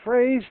it is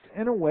phrased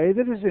in a way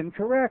that is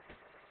incorrect.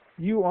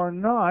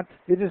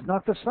 It is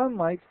not the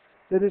sunlight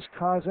that is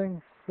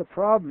causing the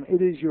problem.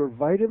 It is your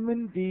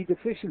vitamin D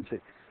deficiency.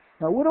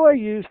 Now, what do I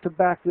use to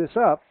back this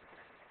up?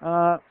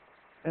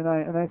 And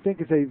I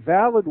think it's a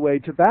valid way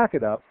to back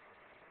it up,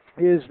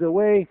 is the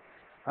way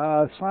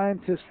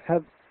scientists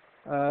have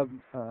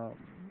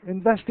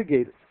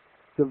investigated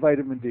the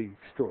vitamin D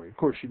story. Of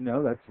course, you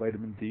know that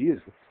vitamin D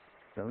is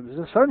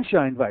a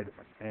sunshine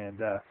vitamin, and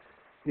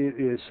it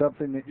is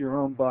something that your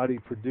own body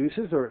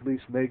produces, or at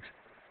least makes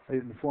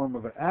in the form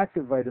of an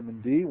active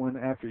vitamin D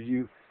after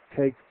you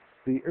take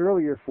the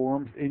earlier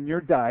forms in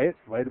your diet,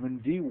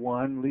 vitamin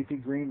D1, leafy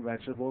green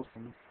vegetables,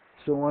 and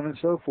so on and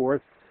so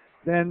forth.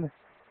 Then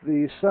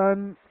the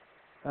sun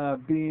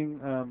being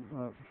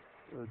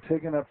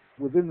taken up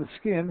within the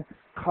skin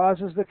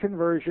causes the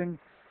conversion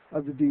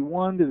of the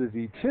D1 to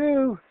the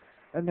D2,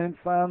 and then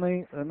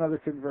finally another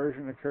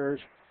conversion occurs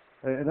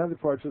in other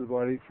parts of the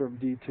body from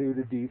D2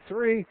 to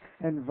D3,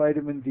 and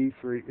vitamin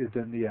D3 is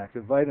then the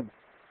active vitamin.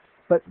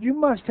 But you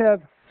must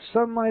have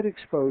sunlight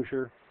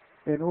exposure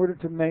in order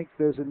to make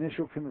those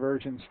initial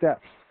conversion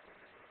steps.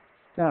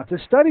 Now, to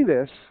study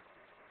this,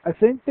 I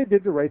think they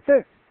did the right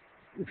thing.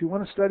 If you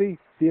want to study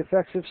the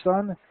effects of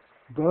sun,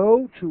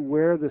 go to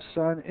where the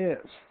sun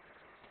is.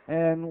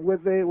 And where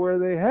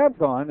they have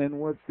gone, and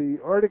what the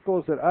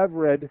articles that I've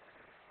read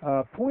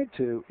point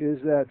to,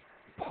 is that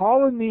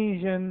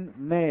Polynesian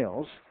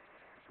males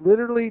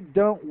literally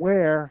don't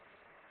wear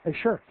a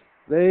shirt.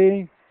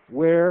 They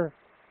wear,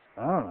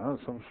 I don't know,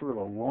 some sort of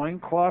a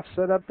loincloth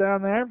set up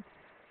down there.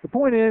 The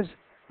point is,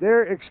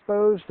 they're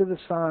exposed to the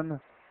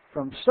sun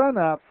from sun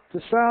up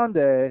to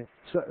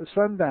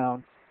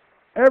sundown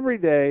every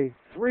day,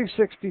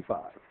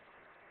 365,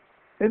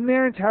 in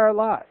their entire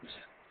lives.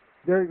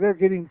 They're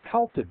getting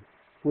pelted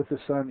with the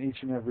sun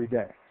each and every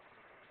day.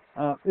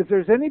 If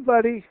there's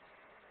anybody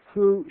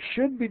who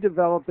should be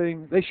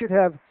developing, they should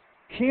have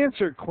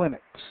cancer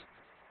clinics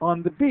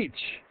on the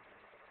beach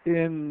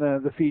in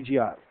the Fiji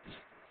Islands.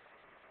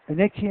 And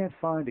they can't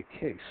find a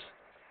case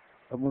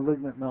of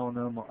malignant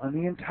melanoma on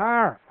the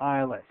entire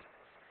island.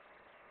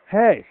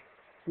 Hey,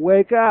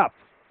 wake up.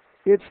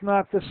 It's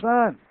not the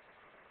sun.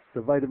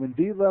 The vitamin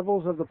D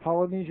levels of the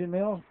Polynesian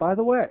males, by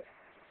the way,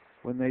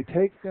 when they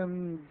take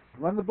and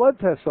run the blood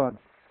tests on them,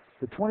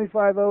 the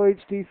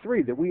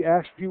 25-OHD3 that we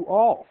asked you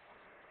all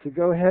to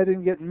go ahead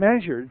and get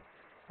measured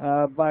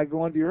by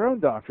going to your own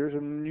doctors,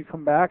 and when you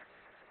come back,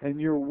 and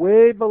you're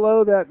way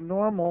below that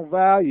normal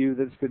value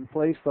that's been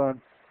placed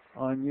on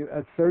you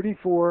at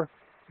 34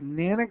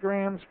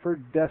 nanograms per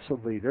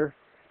deciliter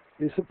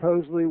is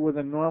supposedly where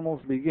the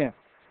normals begin.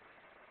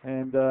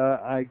 And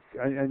I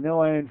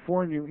know I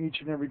inform you each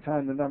and every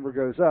time the number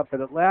goes up,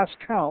 but at last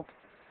count,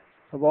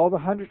 of all the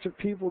hundreds of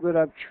people that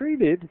I've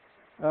treated,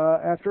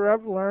 after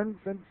I've learned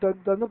and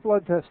done the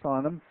blood test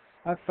on them,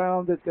 I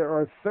found that there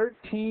are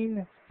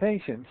 13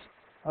 patients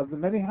of the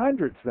many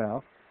hundreds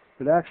now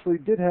that actually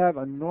did have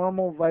a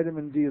normal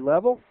vitamin D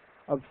level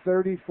of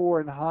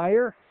 34 and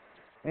higher,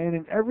 and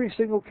in every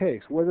single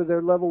case, whether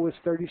their level was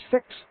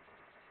 36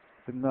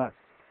 and not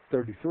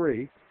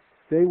 33,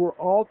 they were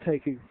all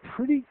taking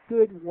pretty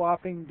good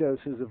whopping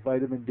doses of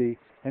vitamin D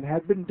and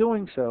had been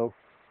doing so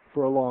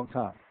for a long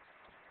time.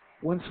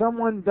 When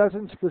someone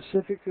doesn't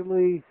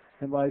specifically,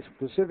 and by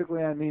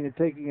specifically I mean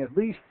taking at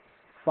least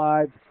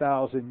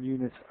 5,000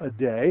 units a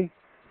day,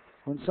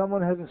 when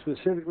someone hasn't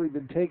specifically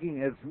been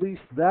taking at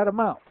least that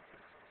amount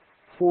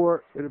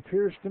for, it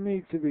appears to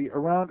me, to be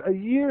around a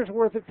year's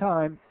worth of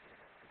time,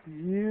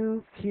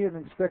 you can't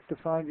expect to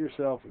find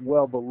yourself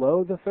well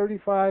below the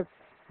 35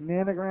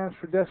 nanograms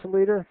per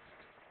deciliter.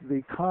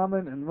 The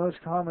common and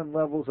most common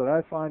levels that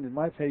I find in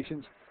my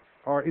patients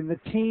are in the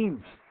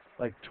teens,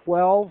 like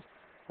 12,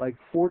 like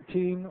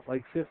 14,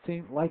 like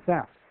 15, like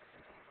that.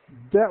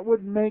 That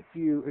would make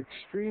you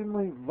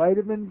extremely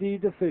vitamin D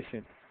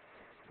deficient.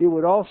 It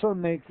would also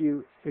make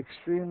you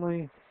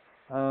extremely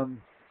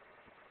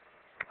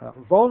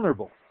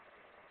vulnerable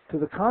to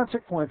the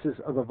consequences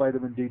of a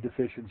vitamin D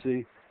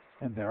deficiency,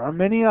 and there are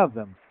many of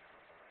them,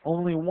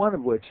 only one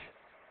of which,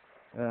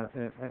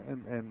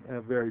 and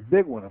a very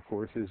big one, of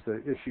course, is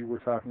the issue we're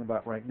talking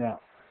about right now,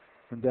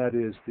 and that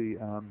is the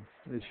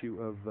issue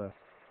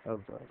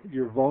of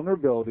your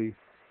vulnerability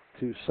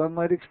to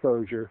sunlight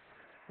exposure.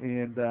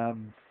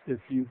 And if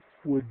you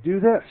would do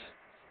this,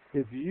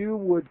 if you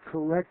would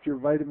correct your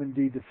vitamin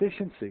D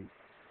deficiency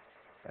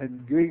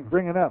and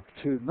bring it up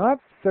to not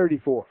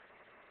 34.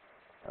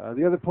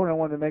 The other point I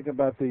wanted to make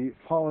about the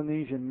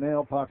Polynesian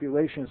male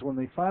population is when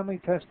they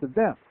finally tested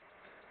them,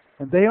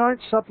 and they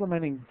aren't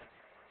supplementing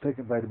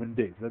taking vitamin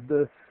D.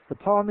 The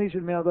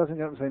Polynesian male doesn't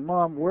get up and say,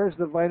 "Mom, where's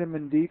the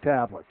vitamin D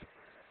tablet?"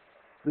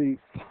 The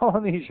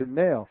Polynesian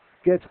male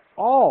gets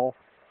all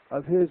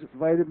of his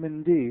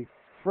vitamin D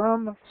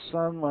from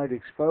sunlight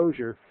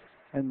exposure,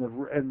 and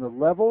the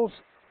levels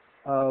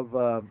of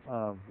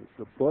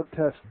the blood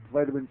test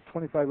vitamin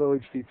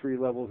 25-OHD3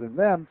 levels in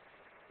them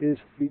is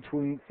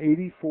between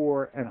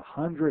 84 and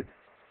 100.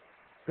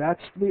 That's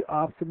the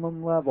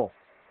optimum level.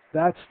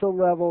 That's the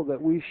level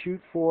that we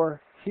shoot for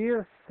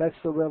here. That's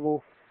the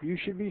level you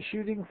should be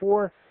shooting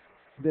for.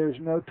 There's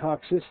no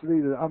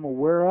toxicity that I'm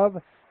aware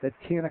of that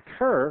can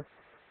occur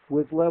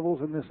with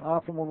levels in this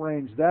optimal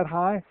range that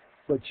high,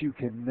 but you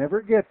can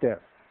never get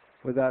there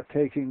without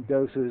taking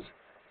doses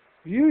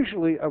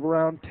usually of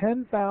around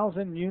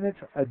 10,000 units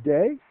a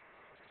day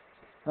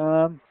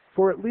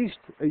for at least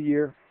a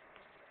year,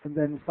 and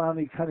then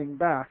finally cutting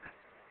back,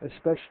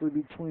 especially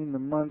between the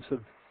months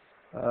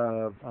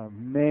of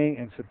May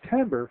and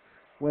September,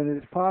 when it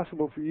is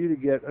possible for you to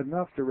get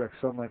enough direct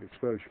sunlight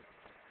exposure.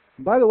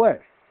 And by the way,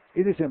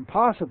 it is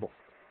impossible,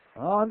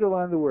 I'll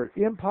underline the word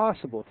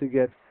impossible, to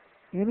get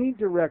any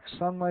direct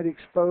sunlight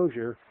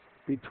exposure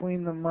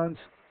between the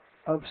months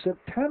of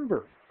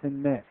September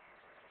and May.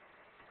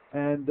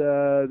 And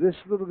this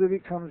little ditty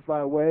comes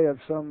by way of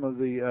some of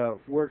the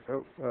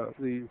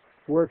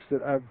works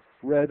that I've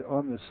read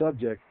on the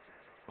subject,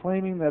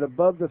 claiming that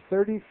above the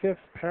 35th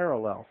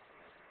parallel,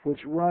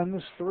 which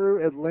runs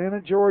through Atlanta,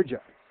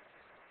 Georgia,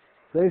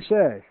 they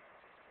say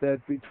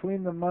that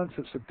between the months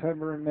of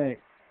September and May,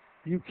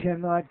 you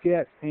cannot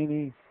get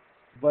any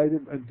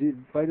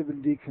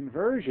vitamin D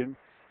conversion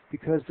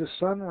because the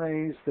sun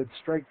rays that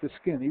strike the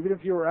skin, even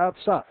if you were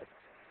outside,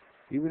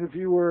 even if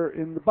you were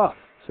in the buff,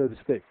 so to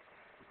speak,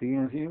 the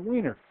Anthony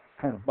Weiner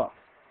kind of buff,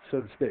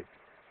 so to speak,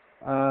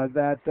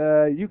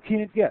 that you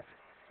can't get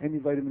any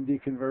vitamin D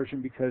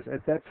conversion because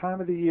at that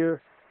time of the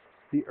year,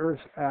 the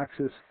Earth's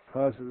axis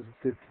causes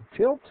it to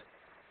tilt,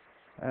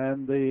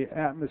 and the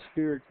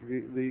atmospheric,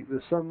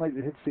 the sunlight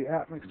that hits the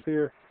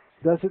atmosphere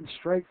doesn't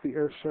strike the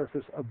Earth's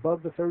surface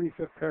above the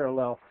 35th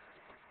parallel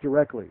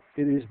directly.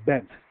 It is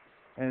bent.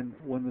 And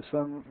when the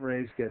sun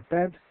rays get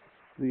bent,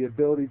 the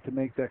ability to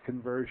make that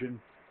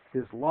conversion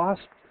is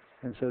lost.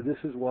 And so this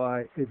is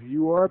why, if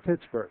you are a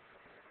Pittsburgh,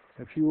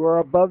 if you are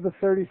above the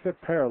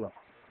 35th parallel,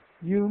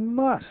 you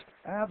must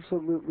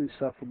absolutely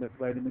supplement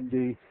vitamin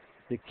D.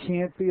 You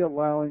can't be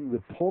allowing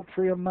the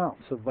paltry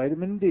amounts of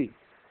vitamin D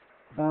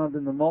found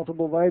in the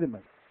multiple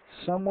vitamin.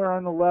 Somewhere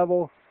on the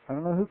level, I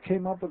don't know who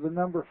came up with the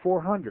number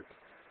 400,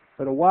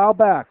 but a while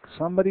back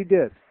somebody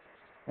did.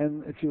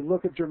 And if you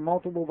look at your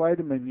multiple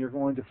vitamin, you're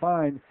going to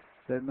find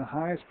that in the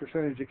highest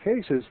percentage of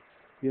cases,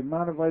 the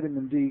amount of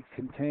vitamin D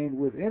contained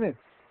within it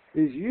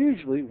is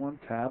usually one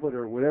tablet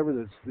or whatever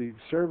the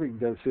serving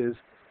dose is,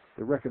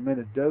 the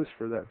recommended dose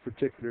for that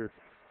particular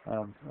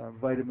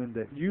vitamin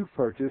that you've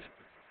purchased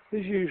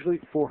is usually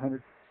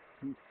 400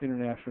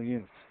 international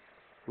units,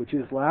 which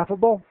is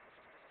laughable,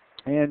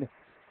 And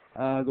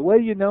the way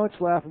you know it's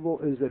laughable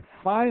is that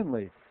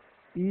finally,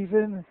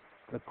 even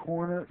the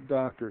corner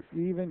doctor,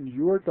 even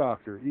your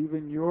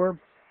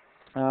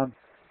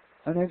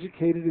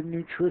uneducated in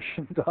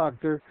nutrition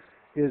doctor,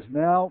 is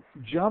now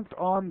jumped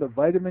on the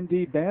vitamin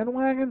D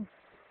bandwagon.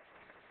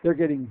 They're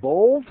getting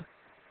bold.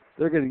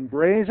 They're getting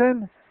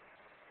brazen.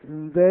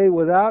 They,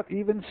 without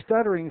even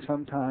stuttering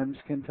sometimes,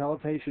 can tell a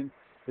patient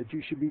that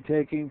you should be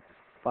taking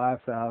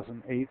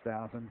 5,000,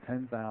 8,000,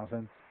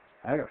 10,000.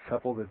 I got a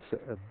couple that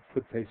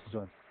put patients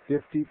on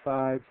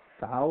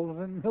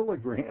 55,000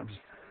 milligrams.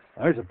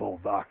 There's a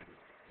bold doctor.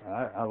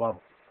 I love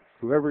it.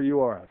 Whoever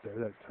you are out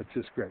there, that's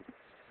just great.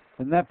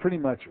 And that pretty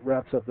much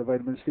wraps up the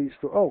vitamin C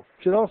story. Oh,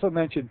 should also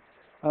mention,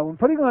 when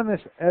putting on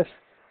this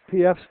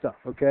SPF stuff,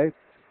 okay,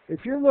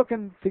 if you're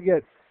looking to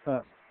get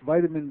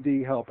vitamin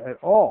D help at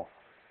all,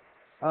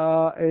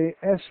 a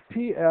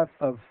SPF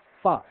of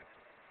 5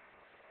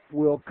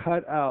 will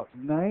cut out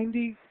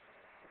 99%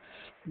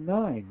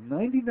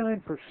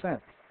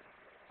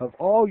 of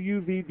all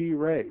UVB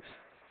rays.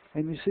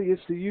 And you see,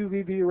 it's the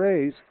UVB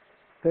rays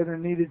that are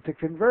needed to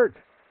convert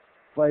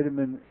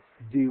vitamin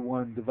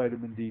D1 to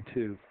vitamin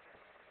D2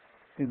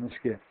 in the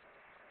skin.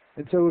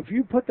 And so if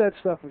you put that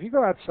stuff, if you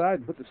go outside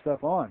and put the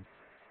stuff on,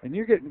 and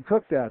you're getting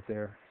cooked out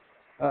there,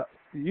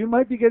 you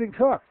might be getting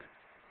cooked,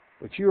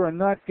 but you are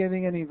not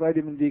getting any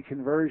vitamin D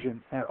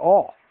conversion at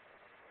all.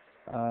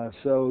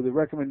 So the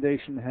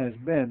recommendation has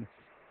been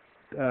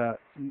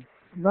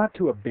not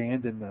to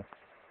abandon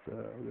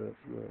the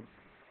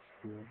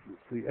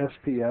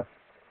SPF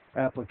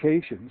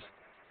applications.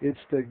 It's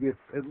to get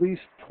at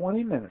least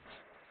 20 minutes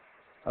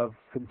of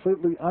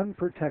completely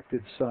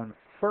unprotected sun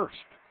first.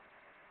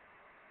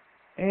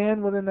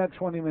 And within that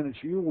 20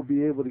 minutes, you will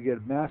be able to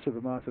get massive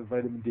amounts of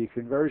vitamin D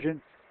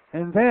conversion,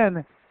 and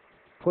then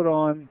put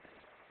on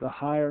the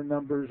higher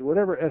numbers,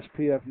 whatever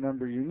SPF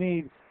number you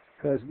need,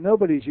 because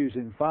nobody's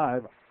using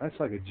 5. That's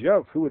like a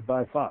joke. Who would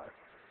buy 5?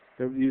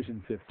 They're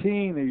using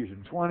 15, they're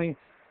using 20.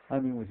 I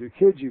mean, with your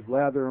kids, you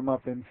lather them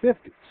up in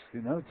 50s,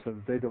 you know, so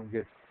that they don't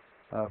get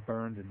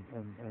burned and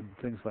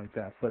things like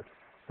that. But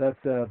that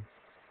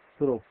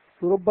little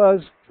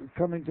buzz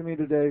coming to me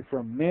today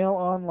from Mail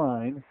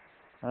Online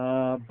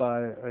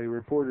by a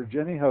reporter,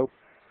 Jenny Hope,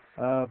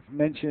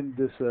 mentioned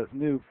this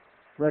new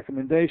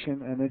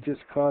recommendation, and it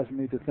just caused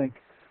me to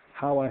think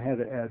how I had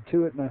to add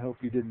to it, and I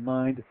hope you didn't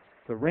mind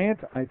the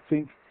rant. I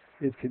think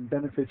it can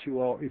benefit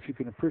you all if you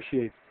can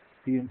appreciate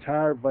the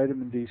entire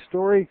vitamin D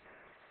story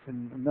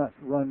and not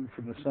run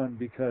from the sun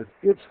because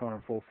it's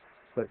harmful,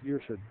 but you're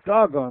so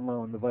doggone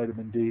low in the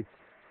vitamin D,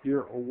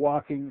 you're a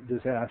walking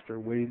disaster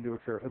waiting to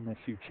occur unless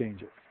you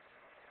change it.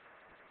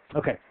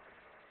 Okay,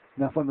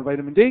 enough on the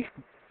vitamin D.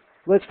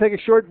 Let's take a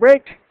short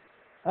break.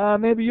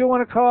 Maybe you'll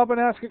want to call up and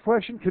ask a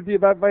question. Could be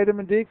about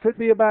vitamin D. Could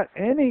be about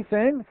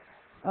anything.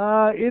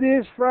 It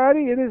is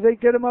Friday. It is a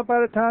Get 'em Up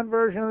Out of Town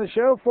version of the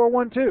show.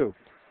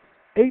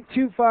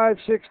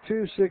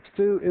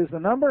 412-825-6262 is the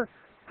number.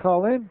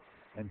 Call in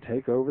and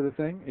take over the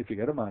thing if you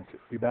get a mind to.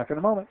 Be back in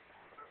a moment.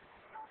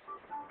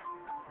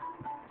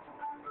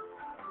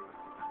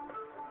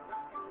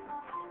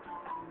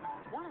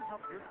 Want to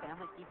help your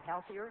family eat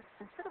healthier?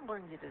 Instead of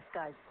learning to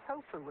disguise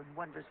tofu in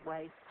wondrous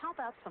ways, how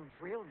about some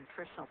real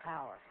nutritional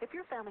power? If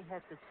your family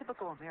has the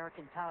typical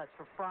American palate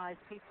for fries,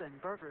 pizza,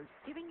 and burgers,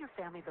 giving your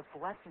family the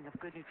blessing of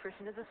good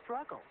nutrition is a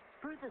struggle.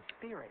 Fruit of the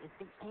Spirit is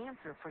the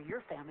answer for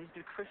your family's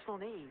nutritional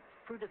needs.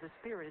 Fruit of the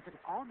Spirit is an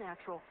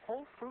all-natural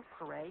whole fruit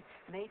puree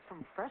made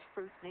from fresh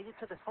fruits native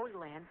to the Holy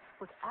Land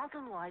with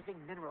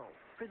alkalizing minerals.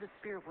 Fruit of the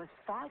Spirit was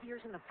 5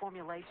 years in the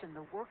formulation,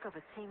 the work of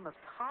a team of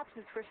top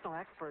nutritional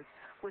experts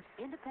with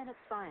independent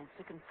science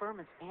to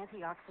confirm its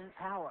antioxidant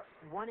power.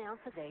 1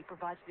 ounce a day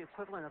provides the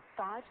equivalent of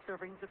 5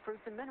 servings of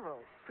fruits and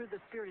minerals. Fruit of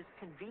the Spirit is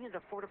convenient,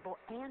 affordable,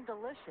 and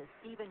delicious.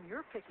 Even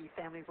your picky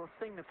family will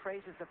sing the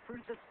praises of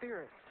Fruit of the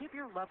Spirit. Give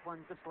your loved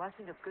ones the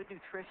blessing of good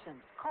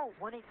nutrition. Call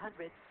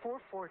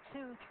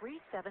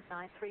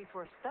 1-800-442-3793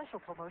 for a special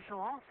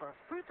promotional offer.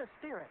 Fruit of the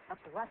Spirit, a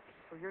blessing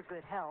for your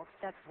good health.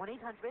 That's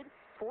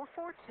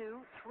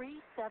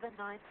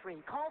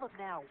 1-800-442-3793. Call them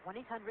now,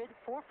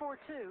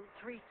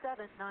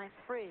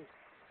 1-800-442-3793.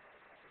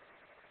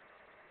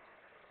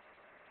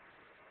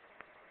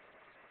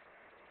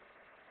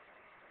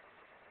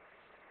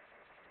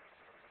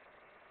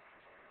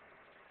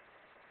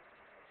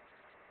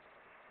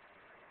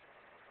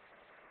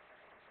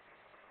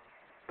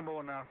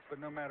 Enough, but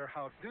no matter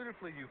how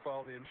dutifully you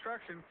follow the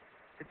instruction,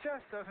 it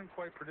just doesn't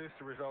quite produce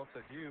the results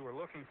that you are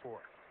looking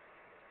for.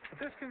 If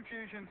this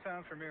confusion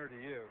sounds familiar to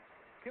you,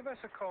 give us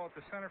a call at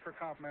the Center for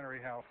Complementary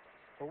Health,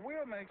 where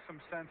we'll make some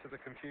sense of the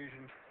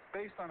confusion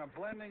based on a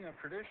blending of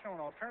traditional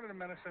and alternative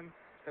medicine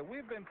that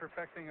we've been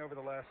perfecting over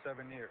the last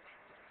 7 years.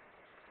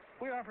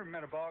 We offer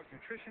metabolic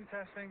nutrition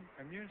testing,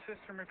 immune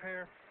system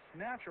repair,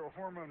 natural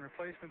hormone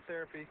replacement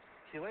therapy,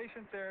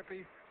 chelation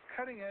therapy,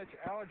 cutting-edge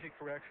allergy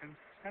correction,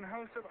 and a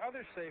host of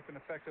other safe and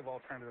effective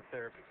alternative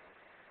therapies.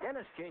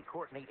 Dennis J.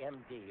 Courtney,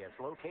 M.D. is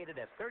located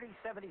at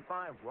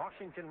 3075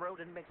 Washington Road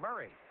in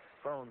McMurray.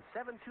 Phone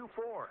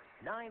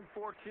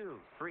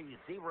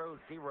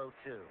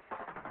 724-942-3002.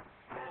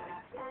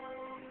 Good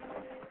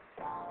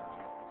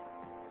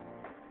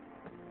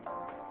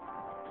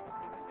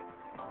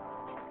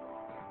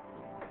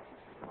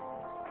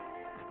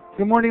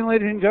morning,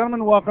 ladies and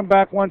gentlemen. Welcome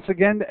back once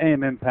again to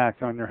AM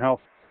Impact on Your Health.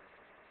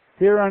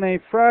 Here on a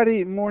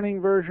Friday morning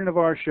version of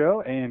our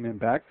show, AM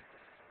Impact,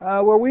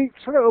 where we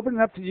sort of open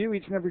it up to you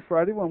each and every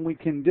Friday when we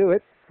can do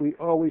it. We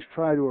always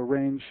try to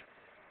arrange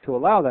to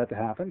allow that to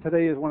happen.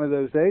 Today is one of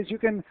those days. You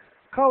can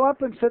call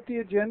up and set the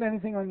agenda.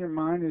 Anything on your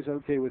mind is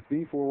okay with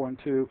me.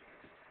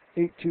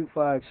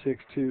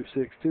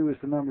 412-825-6262 is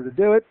the number to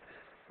do it.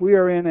 We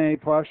are in a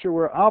posture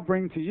where I'll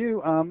bring to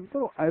you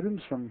little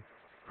items from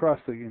across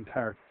the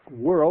entire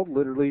world,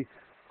 literally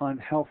on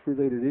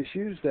health-related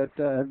issues that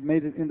have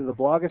made it into the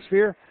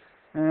blogosphere,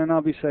 and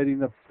I'll be citing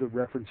the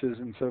references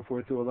and so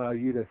forth to allow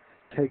you to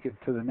take it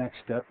to the next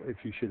step if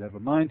you should have a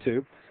mind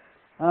to.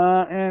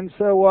 And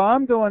so while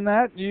I'm doing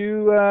that,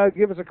 you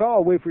give us a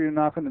call, wait for you to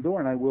knock on the door,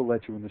 and I will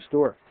let you in the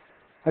store.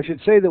 I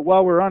should say that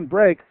while we're on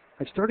break,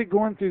 I started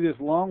going through this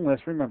long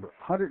list. Remember,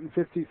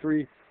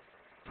 153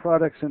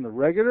 products in the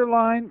regular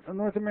line of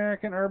North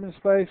American Urban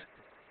Spice,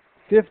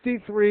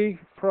 53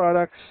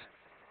 products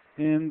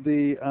in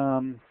the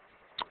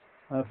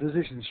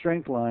Physician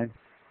Strength line.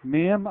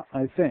 Ma'am,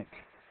 I think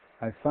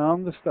I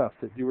found the stuff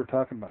that you were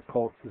talking about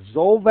called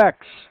Zolvex.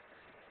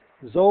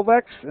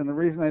 Zolvex, and the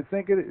reason I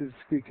think it is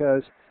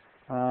because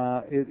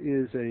it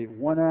is a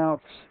 1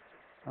 ounce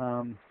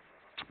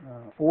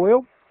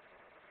oil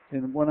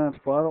in a 1 ounce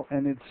bottle,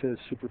 and it says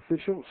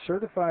superficial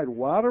certified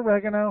wild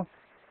oregano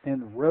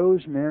and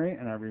rosemary,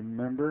 and I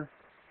remember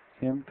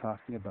him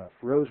talking about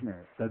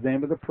rosemary. The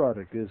name of the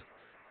product is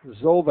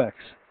Zolvex,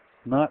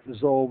 not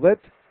Zolvet.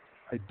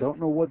 I don't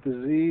know what the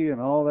Z and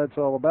all that's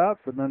all about,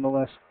 but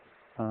nonetheless,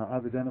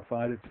 I've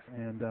identified it,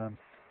 and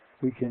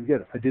we can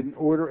get it. I didn't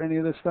order any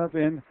of this stuff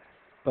in,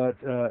 but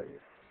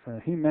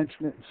he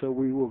mentioned it, so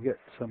we will get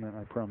some in,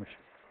 I promise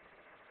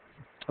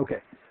you.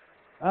 Okay.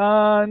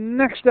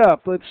 Next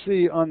up, let's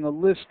see on the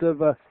list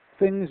of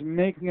things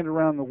making it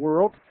around the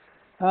world.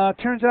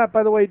 Turns out,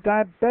 by the way,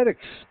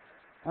 diabetics.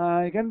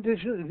 You got an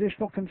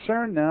additional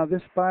concern now.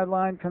 This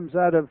byline comes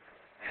out of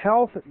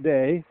Health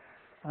Day,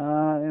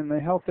 and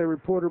the Health Day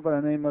reporter by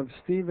the name of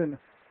Stephen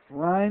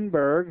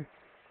Reinberg.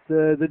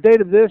 The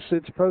date of this,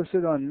 it's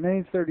posted on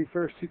May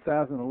 31st,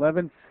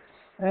 2011,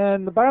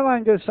 and the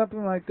byline goes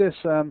something like this.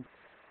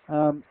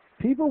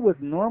 People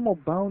with normal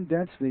bone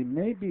density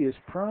may be as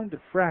prone to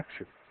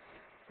fracture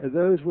as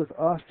those with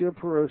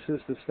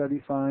osteoporosis, the study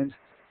finds,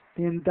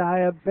 in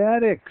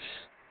diabetics.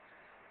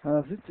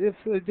 If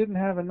they didn't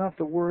have enough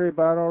to worry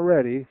about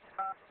already,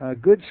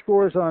 good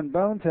scores on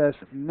bone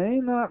tests may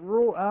not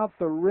rule out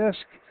the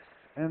risk,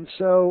 and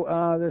so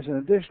there's an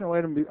additional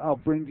item I'll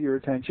bring to your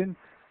attention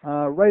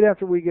right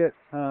after we get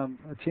a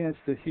chance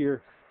to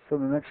hear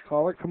from the next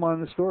caller. Come on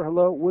in the store.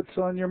 Hello, what's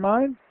on your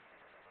mind?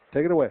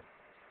 Take it away.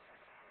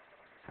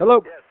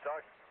 Hello. Yes,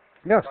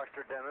 Yes.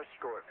 Dr. Dennis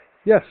Courtney,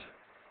 Yes.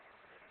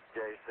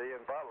 JC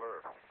and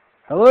Butler.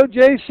 Hello,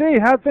 JC.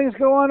 How'd things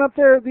go on up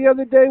there the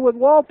other day with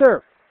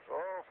Walter?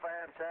 Oh,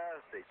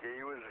 fantastic.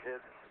 He was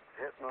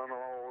hitting on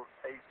all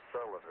 8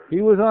 cylinders. He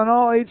was on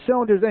all 8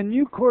 cylinders, and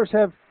you, of course,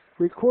 have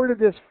recorded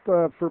this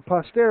for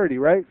posterity,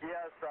 right?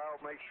 Yes, I'll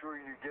make sure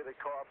you get a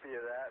copy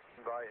of that.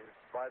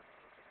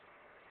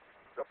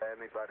 By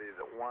anybody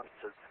that wants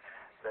it,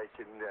 they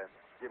can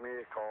give me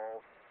a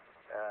call,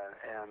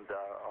 and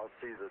I'll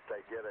see that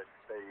they get it.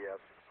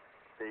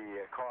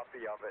 The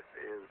copy of it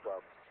is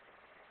 $12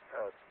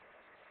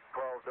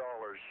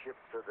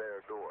 shipped to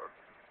their door.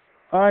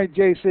 All right,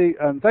 JC,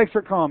 thanks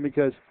for calling,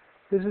 because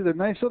this is a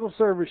nice little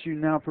service you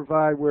now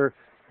provide where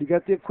you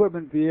got the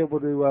equipment to be able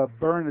to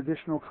burn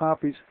additional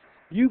copies.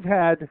 You've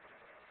had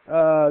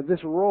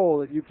this role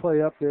that you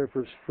play up there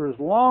for as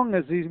long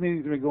as these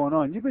meetings have been going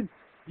on.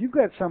 You've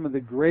got some of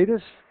the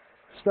greatest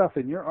stuff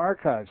in your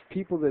archives,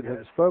 people that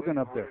have spoken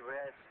up there.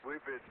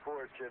 We've been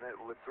fortunate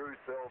through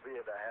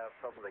Sylvia to have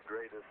some of the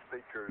greatest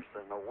speakers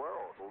in the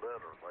world,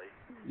 literally.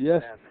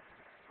 Yes. And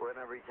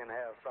whenever you can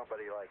have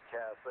somebody like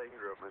Cass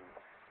Ingram,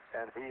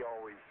 and he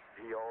always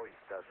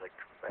does a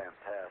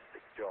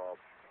fantastic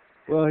job.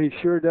 Well, he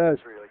sure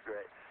does. It's really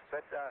great.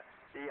 But the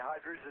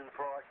hydrogen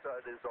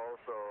peroxide is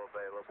also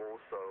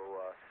available, so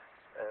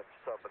if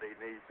somebody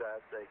needs that,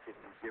 they can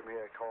give me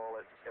a call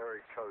at area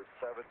code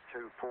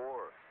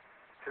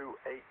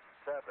 724-287-5555.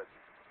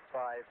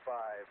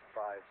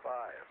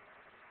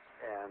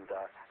 And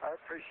I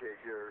appreciate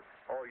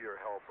all your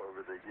help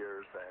over the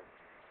years,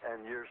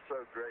 and you're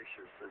so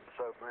gracious in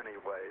so many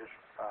ways.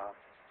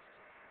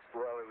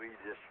 Well, we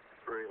just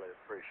really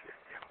appreciate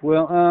you.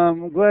 Well,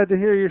 I'm glad to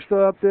hear you're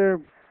still up there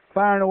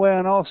firing away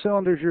on all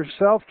cylinders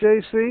yourself,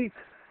 JC.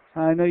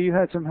 I know you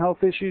had some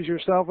health issues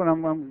yourself, and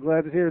I'm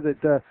glad to hear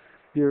that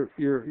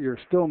you're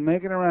still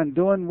making around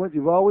doing what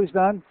you've always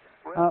done.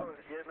 Well,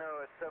 you know,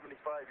 at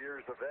 75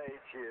 years of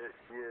age, you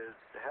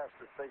have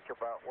to think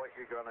about what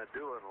you're going to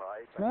do in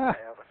life, and I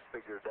haven't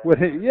figured that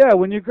out. Yeah,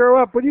 when you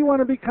grow up, what do you want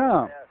to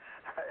become? Yeah,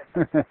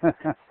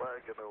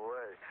 plugging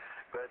away.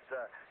 But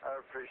I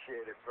appreciate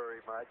appreciate it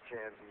very much,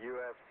 and you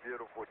have a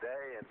beautiful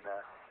day, and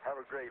have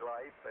a great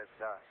life. And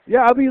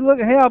yeah, I'll be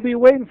looking. Hey, I'll be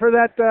waiting for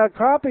that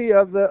copy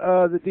of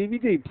the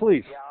DVD,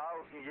 please. yeah,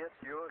 I'll get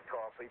you a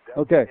copy.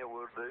 Okay. Definitely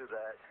will do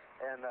that.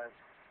 And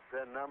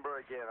the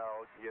number again,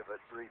 I'll give it.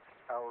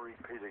 I'll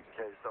repeat it in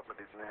case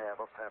somebody didn't have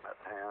a pen at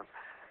hand.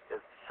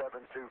 It's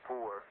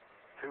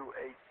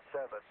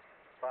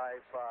 724-287-5555.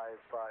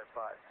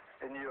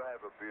 And you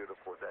have a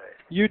beautiful day.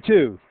 You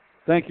too.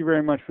 Thank you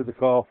very much for the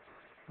call.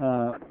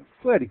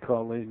 Glad he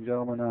called, ladies and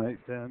gentlemen. I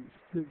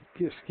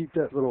just keep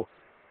that little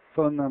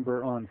phone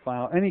number on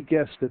file. Any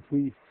guests that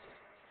we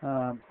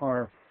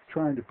are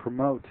trying to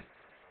promote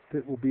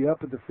that will be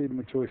up at the Freedom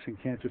of Choice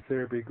and Cancer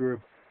Therapy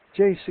group,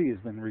 JC has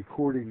been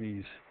recording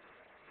these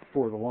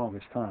for the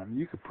longest time.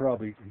 You could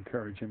probably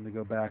encourage him to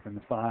go back in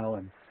the file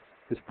and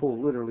just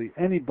pull literally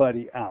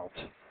anybody out.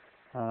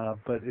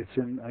 But it's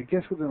in, I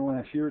guess within the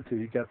last year or two,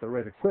 he got the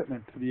right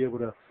equipment to be able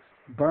to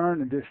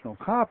burn additional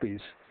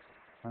copies.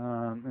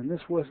 And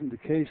this wasn't the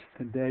case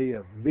today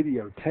of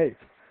videotape.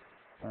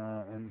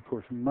 And of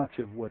course, much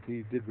of what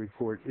he did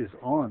record is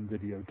on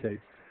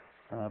videotape.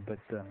 But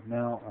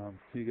now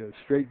he goes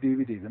straight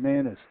DVD. The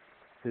man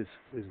is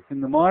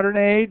in the modern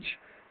age,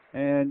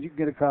 and you can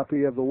get a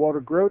copy of the Walter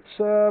Groats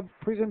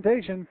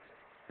presentation.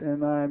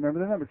 And I remember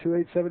the number,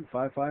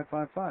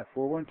 287-5555,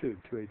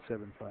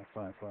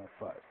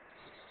 412-287-5555.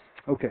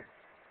 Okay.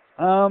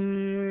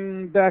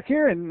 Back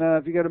here, and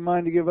if you got a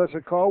mind to give us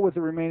a call with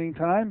the remaining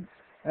time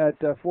at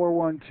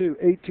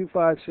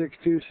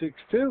 412-825-6262,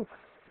 we'll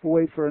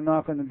wait for a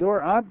knock on the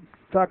door. I'm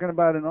talking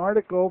about an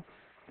article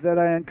that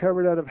I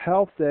uncovered out of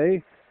Health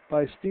Day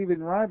by Stephen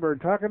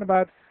Ryberg, talking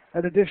about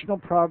an additional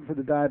problem for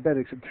the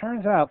diabetics. It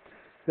turns out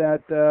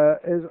that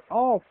as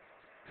all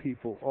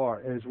people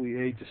are, as we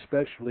age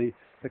especially,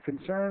 the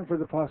concern for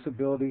the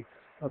possibility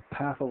of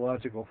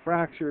pathological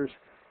fractures,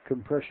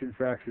 compression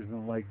fractures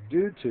and the like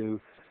due to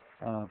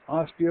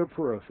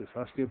osteoporosis,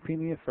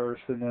 osteopenia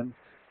first, and then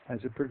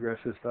as it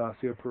progresses to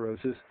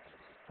osteoporosis,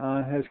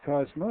 has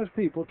caused most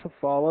people to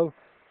follow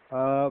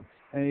a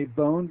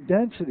bone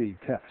density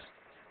test.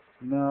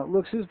 Now, it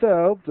looks as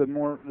though the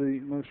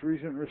most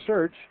recent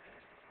research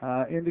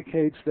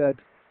indicates that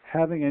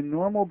having a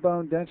normal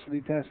bone density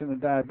test in a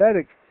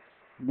diabetic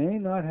may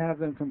not have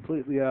them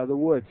completely out of the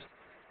woods.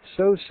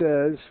 So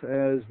says,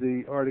 as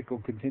the article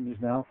continues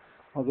now,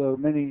 although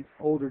many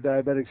older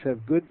diabetics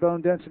have good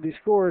bone density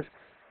scores,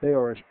 they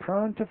are as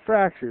prone to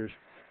fractures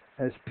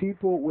as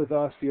people with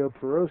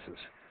osteoporosis,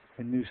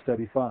 a new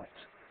study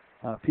finds.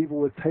 People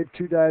with type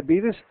 2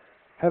 diabetes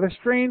have a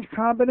strange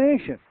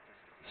combination,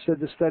 said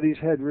the study's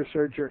head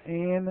researcher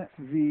Ann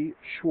V.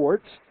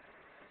 Schwartz,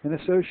 an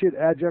associate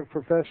adjunct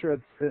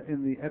professor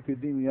in the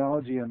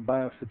epidemiology and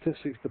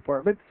biostatistics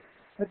department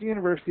at the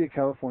University of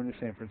California,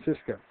 San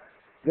Francisco.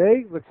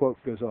 They, the quote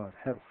goes on,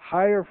 have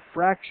higher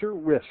fracture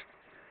risk,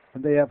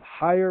 and they have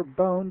higher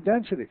bone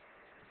density.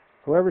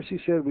 However, she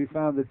said, we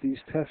found that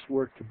these tests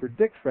work to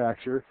predict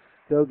fracture,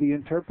 though the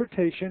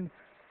interpretation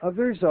of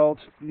the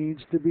results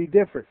needs to be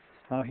different.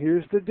 Now,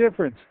 here's the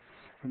difference.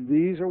 And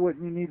these are what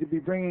you need to be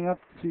bringing up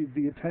to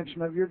the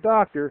attention of your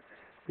doctor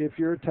if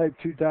you're a type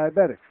 2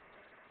 diabetic.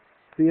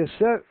 To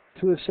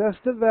assess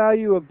the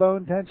value of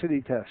bone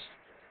density tests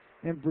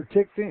in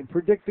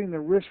predicting the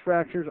risk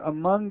fractures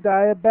among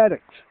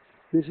diabetics,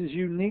 this is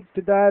unique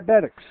to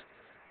diabetics.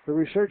 The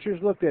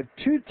researchers looked at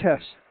two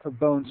tests of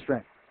bone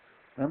strength.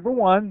 Number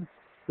one,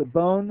 the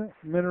bone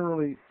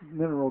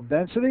mineral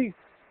density,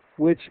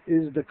 which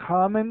is the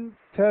common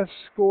test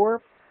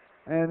score,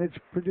 and it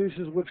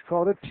produces what's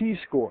called a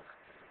T-score.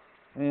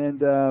 And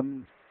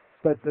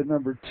but the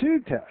number two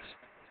test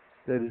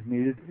that is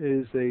needed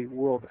is a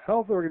World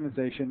Health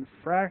Organization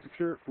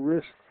fracture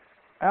risk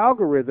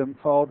algorithm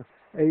called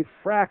a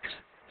FRAX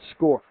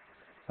score.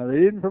 Now, they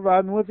didn't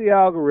provide me with the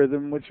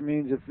algorithm, which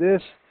means if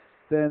this,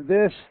 then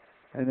this,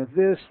 and if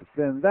this,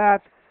 then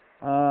that.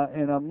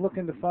 And I'm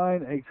looking to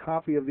find a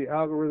copy of the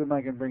algorithm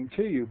I can bring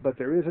to you. But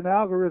there is an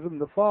algorithm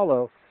to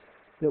follow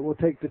that will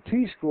take the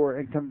T-score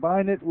and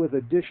combine it with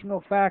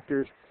additional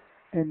factors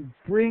and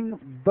bring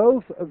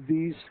both of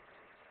these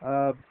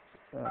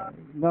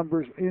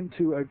numbers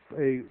into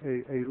a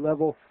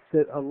level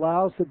that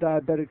allows the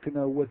diabetic to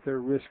know what their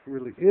risk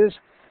really is,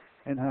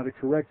 and how to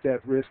correct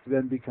that risk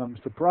then becomes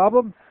the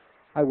problem.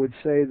 I would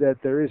say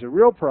that there is a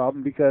real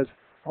problem, because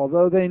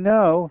although they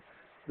know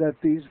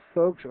that these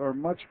folks are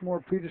much more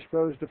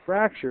predisposed to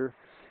fracture,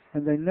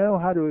 and they know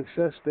how to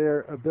assess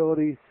their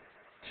ability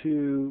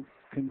to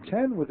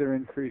contend with their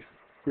increased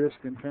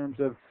risk in terms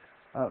of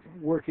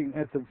working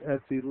at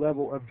the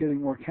level of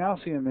getting more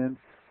calcium in,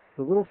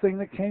 the little thing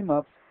that came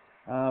up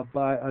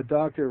by a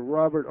Dr.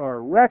 Robert R.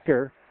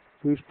 Recker,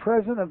 who's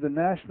president of the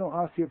National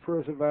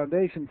Osteoporosis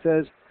Foundation,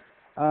 says,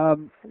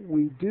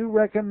 we do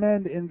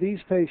recommend in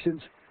these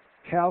patients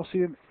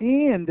calcium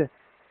and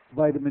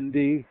vitamin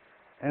D.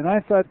 And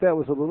I thought that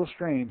was a little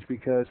strange,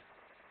 because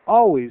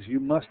always you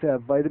must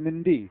have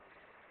vitamin D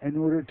in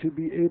order to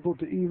be able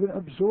to even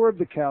absorb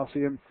the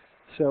calcium.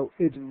 So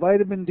it's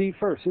vitamin D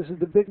first. This is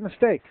the big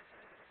mistake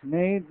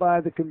made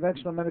by the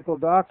conventional medical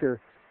doctor,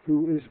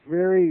 who is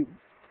very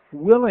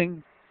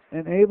willing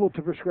and able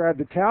to prescribe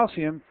the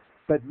calcium,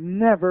 but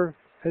never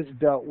has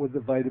dealt with the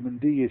vitamin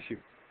D issue.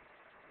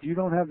 You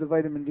don't have the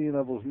vitamin D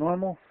levels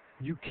normal.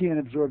 You can't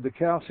absorb the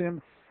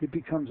calcium. It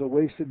becomes a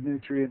wasted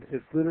nutrient.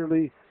 It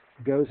literally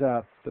goes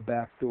out the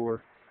back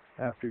door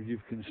after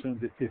you've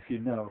consumed it, if you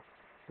know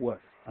what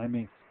I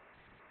mean.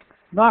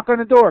 Knock on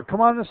the door. Come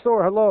on in the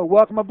store. Hello.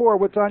 Welcome aboard.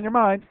 What's on your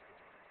mind?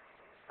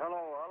 Hello.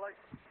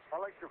 I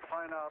like to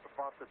find out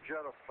about the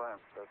Jetta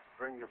plant that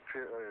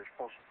is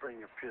supposed to bring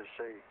your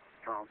PSA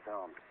count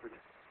down.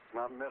 And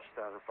I missed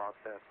that about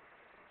that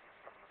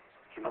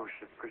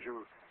solution. Could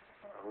you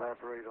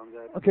elaborate on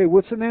that? Okay.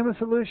 What's the name of the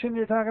solution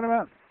you're talking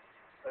about?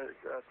 I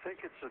think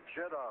it's a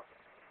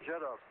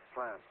Jetta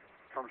plant.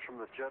 Comes from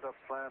the Jetta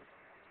plant.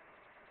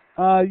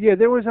 Yeah,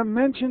 there was a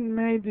mention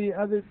made the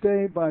other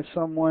day by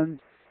someone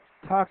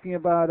talking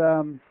about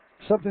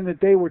something that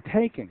they were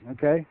taking,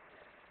 okay?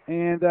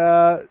 And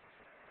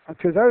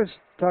because I was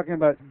talking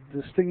about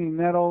the stinging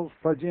nettles,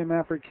 Pygium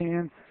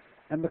african,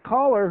 and the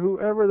caller,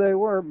 whoever they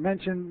were,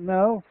 mentioned,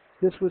 no,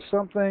 this was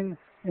something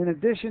in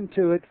addition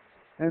to it.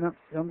 And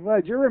I'm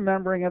glad you're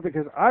remembering it,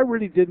 because I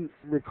really didn't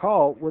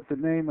recall what the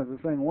name of the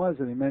thing was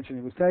that he mentioned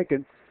he was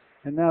taking.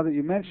 And now that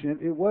you mention it,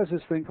 it was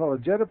this thing called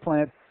a Jetta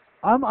plant.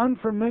 I'm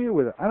unfamiliar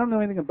with it. I don't know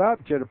anything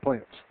about Jetta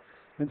plants.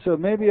 And so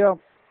maybe I'll...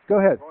 Go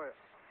ahead. Go ahead.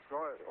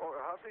 Oh,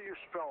 how do you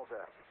spell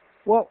that?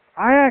 Well,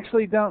 I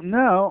actually don't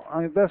know.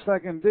 The best I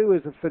can do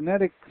is a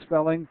phonetic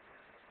spelling,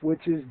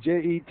 which is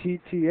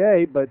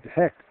Jetta, but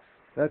heck,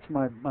 that's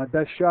my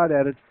best shot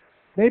at it.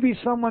 Maybe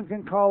someone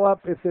can call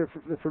up if they're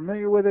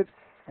familiar with it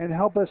and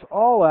help us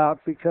all out,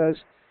 because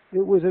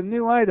it was a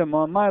new item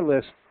on my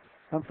list.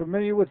 I'm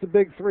familiar with the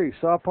big three: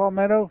 saw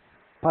palmetto,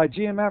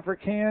 Pygium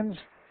africans,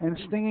 and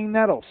stinging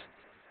nettles.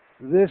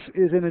 This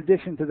is in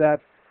addition to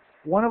that.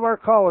 One of our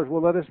callers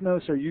will let us know,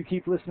 sir. You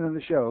keep listening to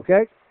the show,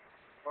 okay?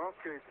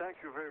 Okay, thank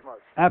you very much.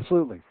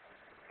 Absolutely.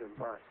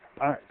 Goodbye.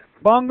 All right.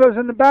 Bongos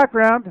in the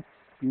background.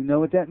 You know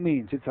what that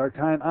means. It's our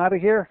time out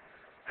of here.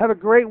 Have a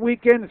great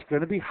weekend. It's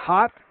going to be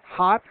hot,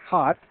 hot,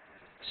 hot.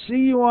 See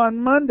you on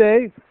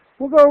Monday.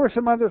 We'll go over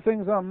some other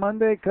things on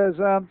Monday, because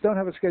don't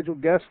have a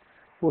scheduled guest.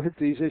 We'll hit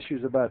these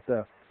issues about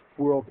the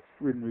World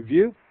in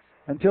Review.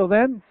 Until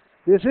then,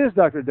 this is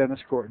Dr. Dennis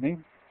Courtney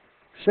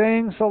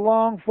saying so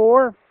long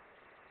for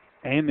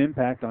AM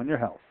Impact on Your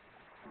Health.